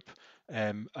this group,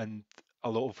 and a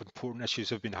lot of important issues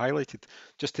have been highlighted.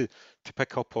 Just to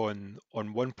pick up on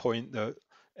one point that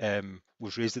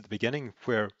was raised at the beginning,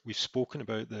 where we've spoken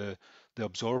about the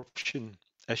absorption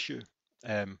issue,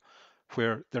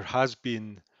 where there has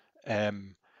been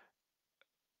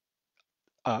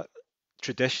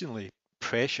traditionally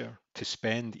pressure to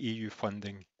spend EU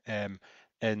funding in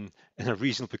a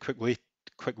reasonably quick way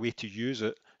to use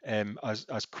it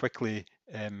as quickly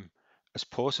as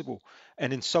possible.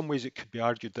 And in some ways, it could be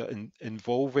argued that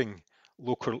involving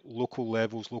local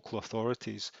levels, local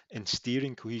authorities in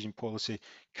steering cohesion policy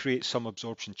creates some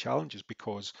absorption challenges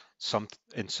because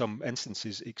in some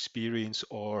instances, experience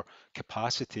or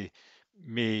capacity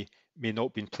may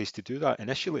not be in place to do that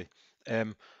initially.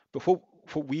 But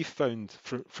what we've found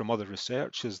from other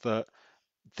research is that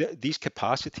these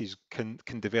capacities can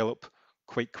develop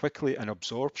quite quickly, and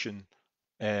absorption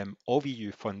of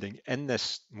EU funding in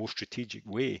this more strategic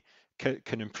way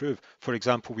can improve. For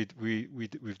example,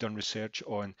 we've done research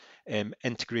on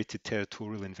integrated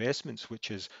territorial investments,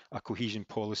 which is a cohesion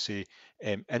policy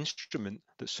instrument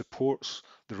that supports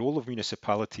the role of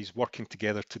municipalities working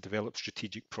together to develop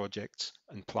strategic projects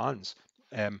and plans.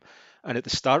 And at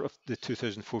the start of the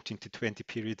 2014 to 20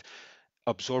 period,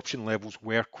 absorption levels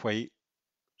were quite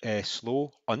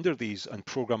slow under these, and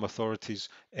programme authorities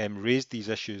raised these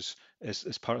issues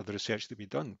as part of the research that we've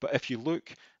done. But if you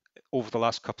look over the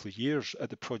last couple of years at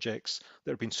the projects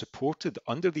that have been supported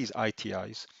under these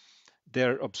ITIs,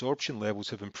 their absorption levels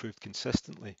have improved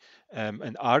consistently,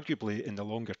 and arguably in the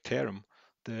longer term,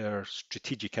 their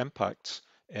strategic impacts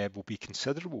will be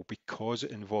considerable because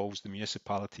it involves the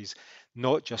municipalities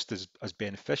not just as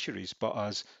beneficiaries but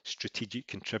as strategic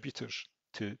contributors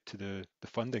to the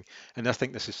funding. And I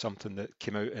think this is something that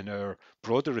came out in our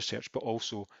broader research, but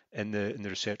also in the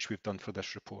research we've done for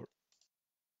this report.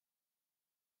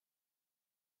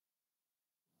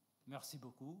 Merci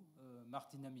beaucoup.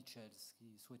 Martina Michels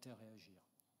qui souhaitait réagir.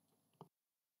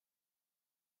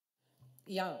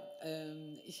 Ja,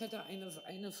 ich hätte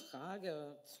eine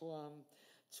Frage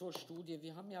zur Studie.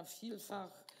 Wir haben ja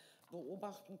vielfach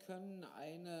beobachten können,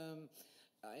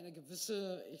 eine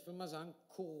gewisse, ich will mal sagen,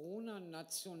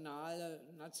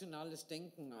 Corona-nationales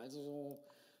Denken. Also so,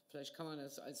 vielleicht kann man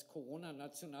es als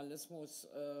Corona-Nationalismus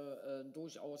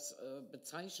durchaus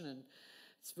bezeichnen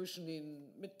zwischen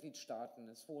den Mitgliedstaaten.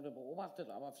 Es wurde beobachtet,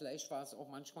 aber vielleicht war es auch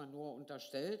manchmal nur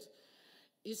unterstellt.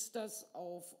 Ist das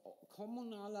auf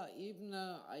kommunaler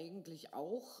Ebene eigentlich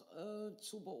auch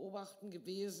zu beobachten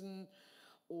gewesen?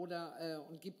 Oder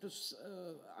und gibt es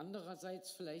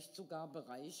andererseits vielleicht sogar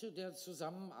Bereiche der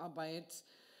Zusammenarbeit,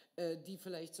 die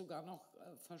vielleicht sogar noch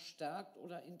verstärkt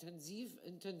oder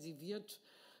intensiviert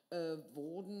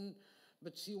wurden?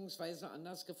 Beziehungsweise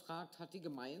anders gefragt, hat die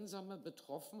gemeinsame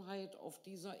Betroffenheit auf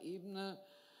dieser Ebene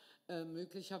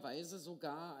möglicherweise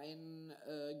sogar einen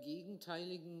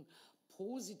gegenteiligen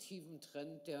positiven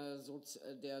Trend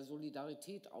der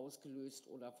Solidarität ausgelöst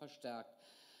oder verstärkt?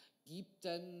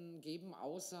 Geben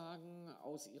Aussagen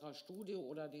aus Ihrer Studie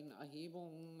oder den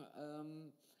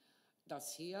Erhebungen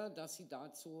das her, dass Sie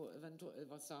dazu eventuell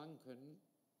was sagen können?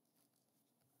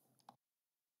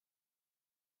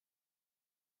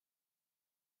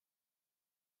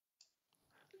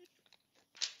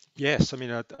 Yes, I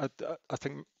mean, I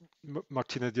think,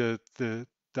 Martina, the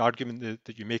argument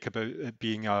that you make about it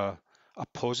being a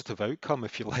positive outcome,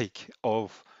 if you like,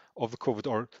 of the COVID,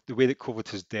 or the way that COVID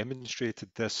has demonstrated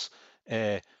this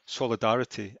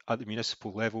solidarity at the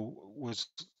municipal level, was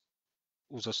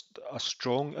a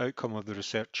strong outcome of the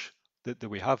research that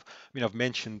we have. I mean, I've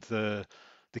mentioned the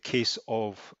case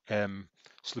of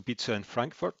Slubica in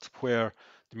Frankfurt, where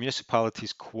the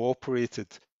municipalities cooperated.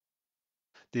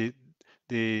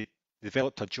 They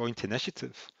developed a joint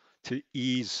initiative to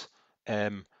ease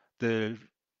the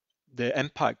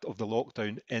impact of the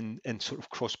lockdown in sort of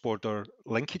cross-border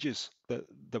linkages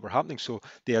that were happening. So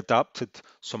they adapted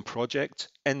some projects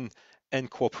in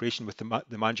cooperation with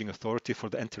the managing authority for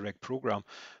the Interreg program,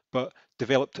 but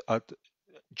developed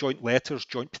joint letters,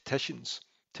 joint petitions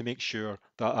to make sure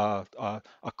that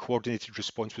a coordinated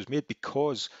response was made,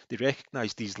 because they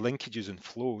recognised these linkages and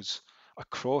flows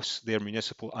across their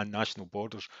municipal and national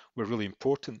borders were really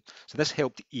important. So this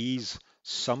helped ease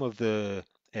some of the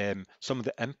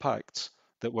impacts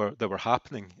that were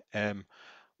happening. We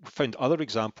found other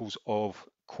examples of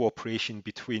cooperation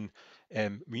between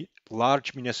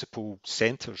large municipal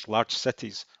centres, large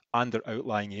cities, and their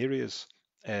outlying areas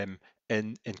in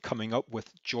coming up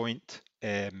with joint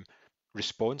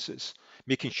responses,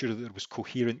 making sure that there was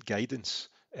coherent guidance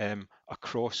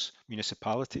across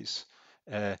municipalities.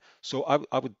 So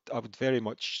I would very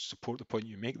much support the point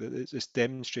you make, that it's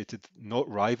demonstrated not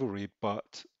rivalry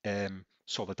but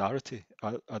solidarity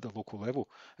at the local level,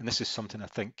 and this is something I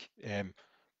think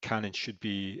can and should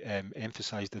be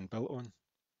emphasised and built on.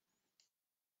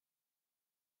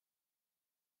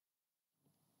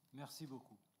 Merci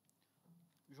beaucoup.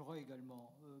 J'aurais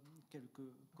également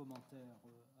quelques commentaires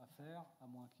à faire, à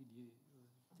moins qu'il y ait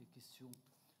des questions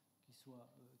qui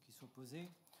soient posées.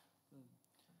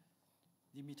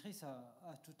 Dimitris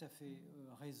a tout à fait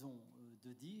raison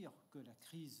de dire que la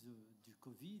crise du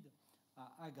Covid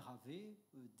a aggravé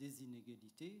des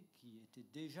inégalités qui étaient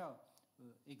déjà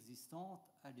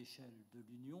existantes à l'échelle de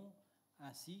l'Union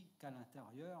ainsi qu'à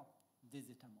l'intérieur des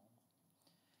États membres.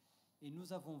 Et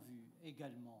nous avons vu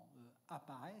également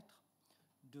apparaître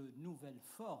de nouvelles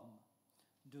formes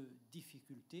de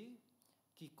difficultés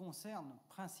qui concernent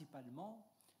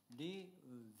principalement les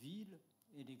villes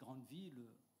et les grandes villes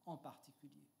en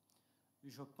particulier.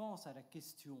 Je pense à la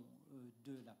question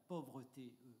de la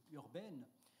pauvreté urbaine,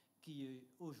 qui est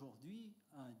aujourd'hui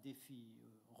un défi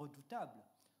redoutable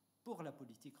pour la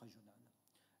politique régionale.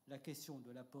 La question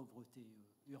de la pauvreté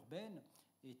urbaine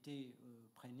était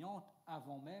prégnante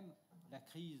avant même la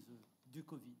crise du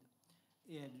Covid.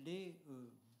 Et elle l'est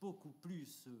beaucoup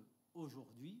plus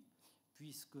aujourd'hui,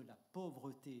 puisque la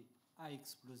pauvreté a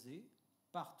explosé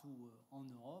partout en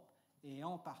Europe, et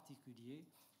en particulier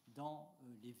dans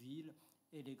les villes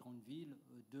et les grandes villes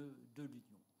de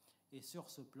l'Union. Et sur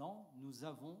ce plan, nous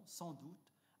avons sans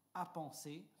doute à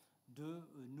penser de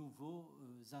nouveaux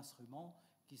instruments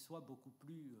qui soient beaucoup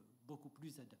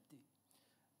plus adaptés.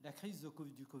 La crise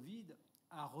du Covid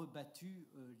a rebattu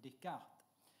les cartes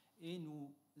et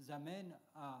nous amène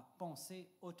à penser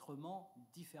autrement,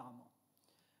 différemment.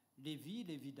 Les villes,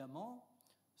 évidemment,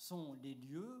 sont les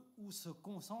lieux où se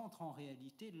concentre en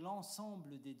réalité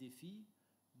l'ensemble des défis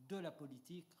de la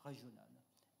politique régionale.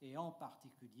 Et en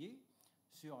particulier,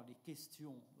 sur les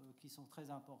questions qui sont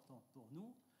très importantes pour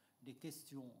nous, les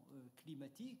questions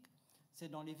climatiques, c'est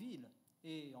dans les villes,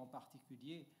 et en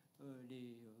particulier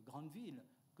les grandes villes,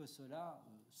 que cela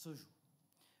se joue.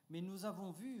 Mais nous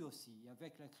avons vu aussi,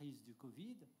 avec la crise du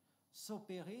Covid,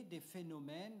 s'opérer des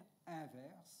phénomènes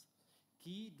inverses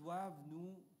qui doivent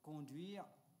nous conduire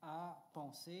à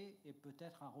penser et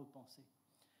peut-être à repenser.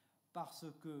 Parce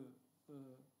que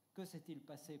s'est-il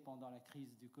passé pendant la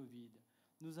crise du Covid?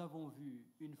 Nous avons vu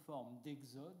une forme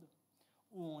d'exode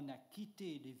où on a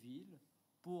quitté les villes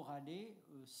pour aller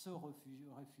se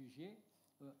réfugier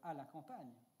à la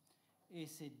campagne. Et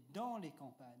c'est dans les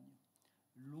campagnes,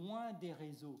 loin des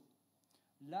réseaux,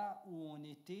 là où on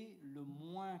était le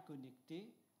moins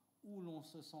connecté, où l'on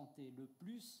se sentait le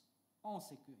plus en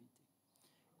sécurité.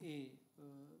 Et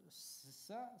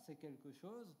ça, c'est quelque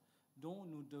chose dont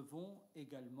nous devons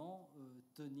également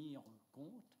tenir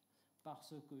compte,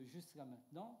 parce que jusqu'à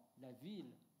maintenant, la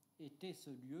ville était ce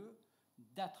lieu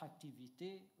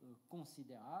d'attractivité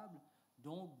considérable,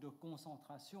 donc de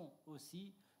concentration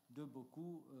aussi de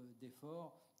beaucoup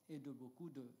d'efforts et de beaucoup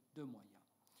de moyens.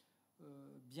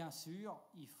 Bien sûr,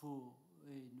 il faut,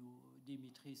 et nous,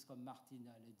 Dimitris comme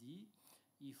Martina l'a dit,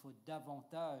 il faut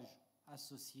davantage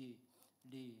associer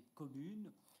les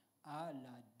communes à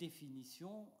la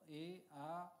définition et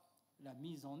à la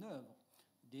mise en œuvre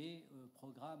des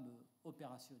programmes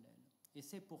opérationnels. Et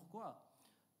c'est pourquoi,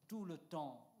 tout le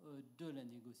temps de la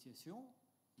négociation,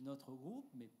 notre groupe,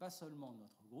 mais pas seulement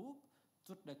notre groupe,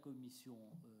 toute la commission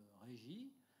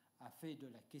régie a fait de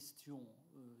la question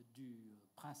du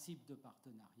principe de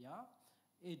partenariat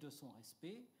et de son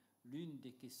respect l'une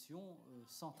des questions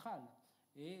centrales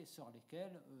et sur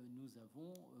lesquelles nous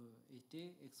avons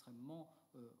été extrêmement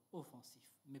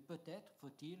offensifs. Mais peut-être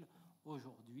faut-il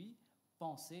aujourd'hui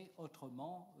penser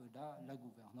autrement la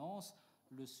gouvernance.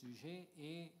 Le sujet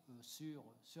est sur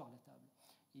la table.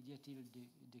 Y a-t-il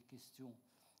des questions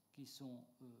qui sont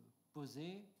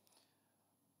posées?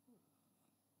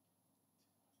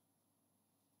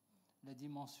 La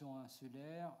dimension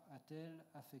insulaire a-t-elle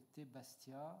affecté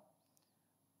Bastia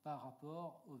par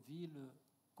rapport aux villes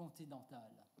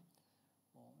continentales?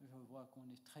 Bon, je vois qu'on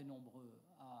est très nombreux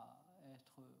à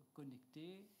être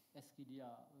connectés. Est-ce qu'il y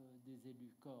a des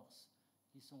élus corses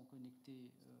qui sont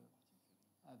connectés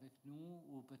avec nous,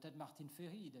 ou peut-être Martine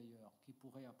Ferry d'ailleurs, qui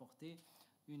pourrait apporter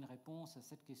une réponse à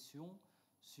cette question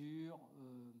sur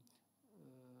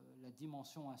la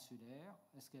dimension insulaire?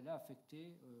 Est-ce qu'elle a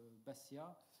affecté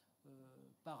Bastia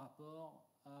par rapport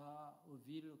aux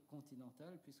villes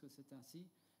continentales, puisque c'est ainsi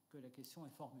que la question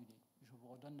est formulée? Je vous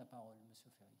redonne la parole,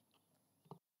 Monsieur Ferry.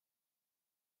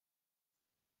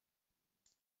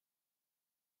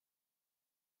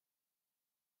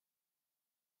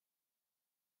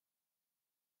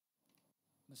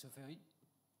 Monsieur Ferry?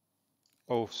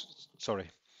 Oh, sorry.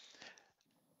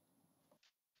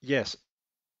 Yes.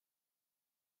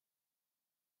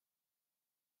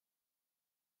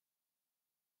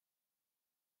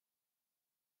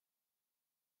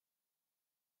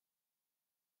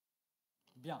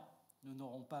 Bien, nous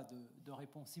n'aurons pas de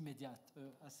réponse immédiate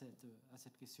à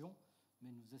cette question, mais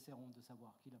nous essaierons de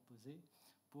savoir qui l'a posée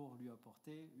pour lui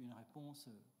apporter une réponse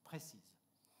précise.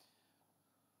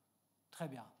 Très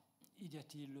bien. Y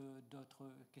a-t-il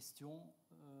d'autres questions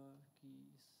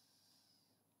qui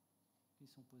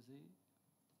sont posées?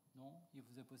 Non? Il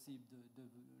vous est possible de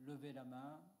lever la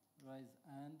main, raise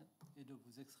hand, et de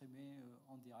vous exprimer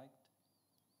en direct.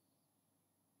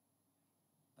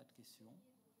 Pas de questions.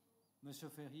 Monsieur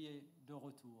Ferry est de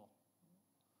retour.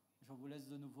 Je vous laisse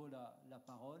de nouveau la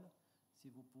parole, si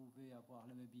vous pouvez avoir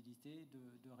l'amabilité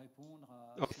de répondre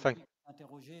à ceux qui sont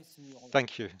interrogés sur la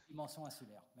dimension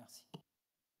insulaire. Merci.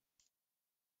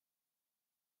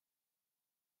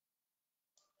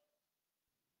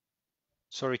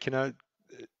 Sorry, can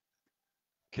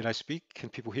I speak? Can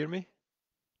people hear me?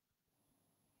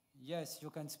 Yes, you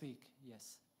can speak.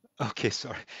 Yes. Okay,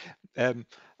 sorry.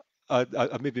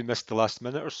 I maybe missed the last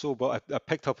minute or so, but I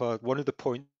picked up one of the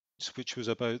points which was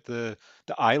about the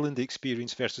island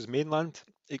experience versus mainland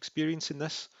experience in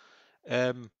this.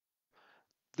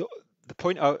 The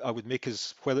point I would make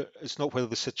is whether it's not whether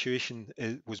the situation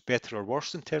was better or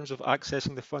worse in terms of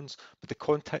accessing the funds, but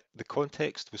the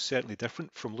context was certainly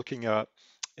different from looking at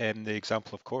the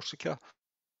example of Corsica,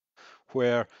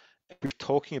 where we're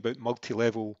talking about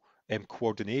multi-level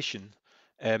coordination.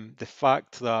 The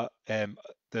fact that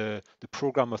the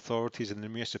program authorities and the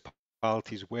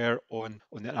municipalities were on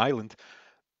the island,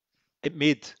 it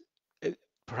made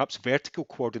perhaps vertical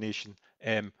coordination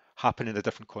happen in a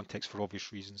different context for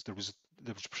obvious reasons. There was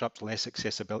perhaps less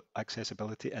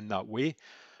accessibility in that way,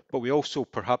 but we also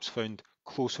perhaps found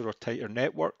closer or tighter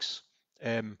networks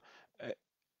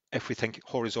if we think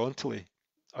horizontally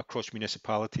across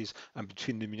municipalities and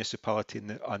between the municipality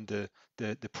and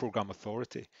the program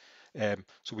authority.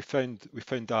 So we found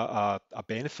that a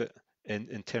benefit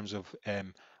in terms of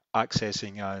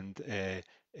accessing and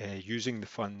using the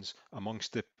funds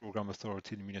amongst the program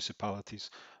authority and municipalities.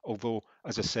 Although,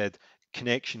 as I said,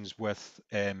 connections with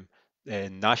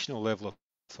national level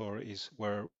authorities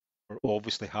were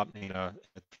obviously happening in a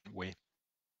different way.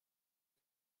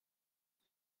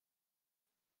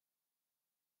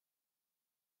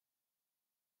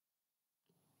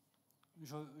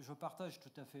 Je partage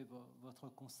tout à fait votre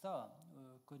constat,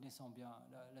 connaissant bien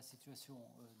la situation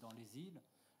dans les îles,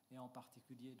 et en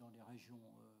particulier dans les régions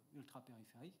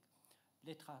ultra-périphériques.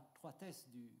 L'étroitesse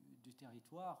du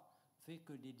territoire fait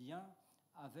que les liens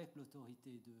avec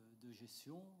l'autorité de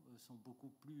gestion sont beaucoup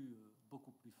plus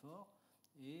forts,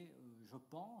 et je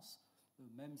pense,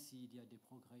 même s'il y a des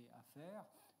progrès à faire,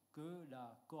 que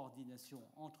la coordination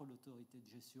entre l'autorité de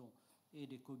gestion et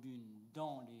les communes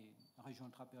dans les régions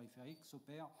ultrapériphériques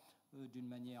s'opère d'une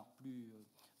manière plus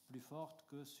forte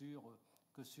que sur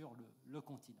le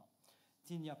continent.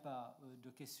 S'il n'y a pas de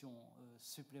questions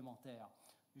supplémentaires,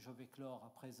 je vais clore à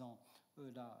présent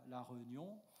la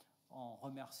réunion en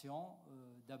remerciant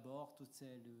d'abord toutes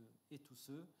celles et tous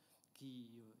ceux qui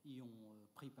y ont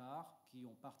pris part, qui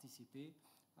ont participé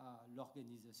à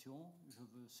l'organisation. Je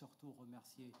veux surtout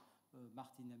remercier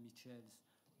Martina Michels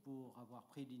pour avoir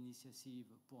pris l'initiative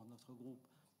pour notre groupe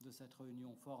de cette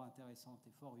réunion fort intéressante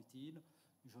et fort utile.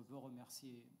 Je veux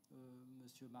remercier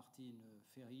Monsieur Martin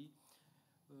Ferry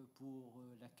pour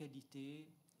la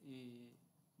qualité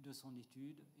de son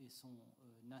étude et son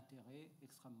intérêt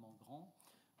extrêmement grand.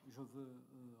 Je veux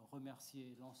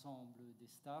remercier l'ensemble des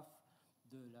staffs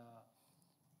de la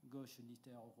gauche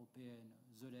unitaire européenne,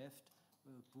 The Left,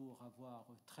 pour avoir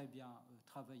très bien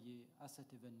travaillé à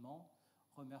cet événement.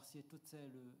 Remercier toutes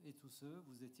celles et tous ceux,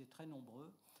 vous étiez très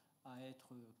nombreux à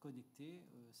être connectés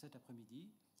cet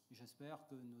après-midi. J'espère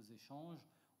que nos échanges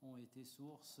ont été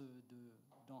source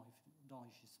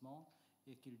d'enrichissement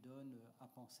et qu'ils donnent à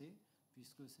penser,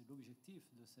 puisque c'est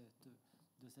l'objectif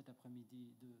de cet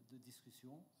après-midi de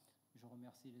discussion. Je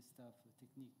remercie les staffs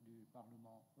techniques du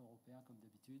Parlement européen, comme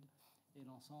d'habitude, et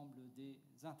l'ensemble des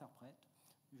interprètes.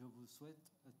 Je vous souhaite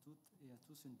à toutes et à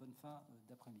tous une bonne fin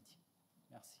d'après-midi.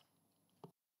 Merci.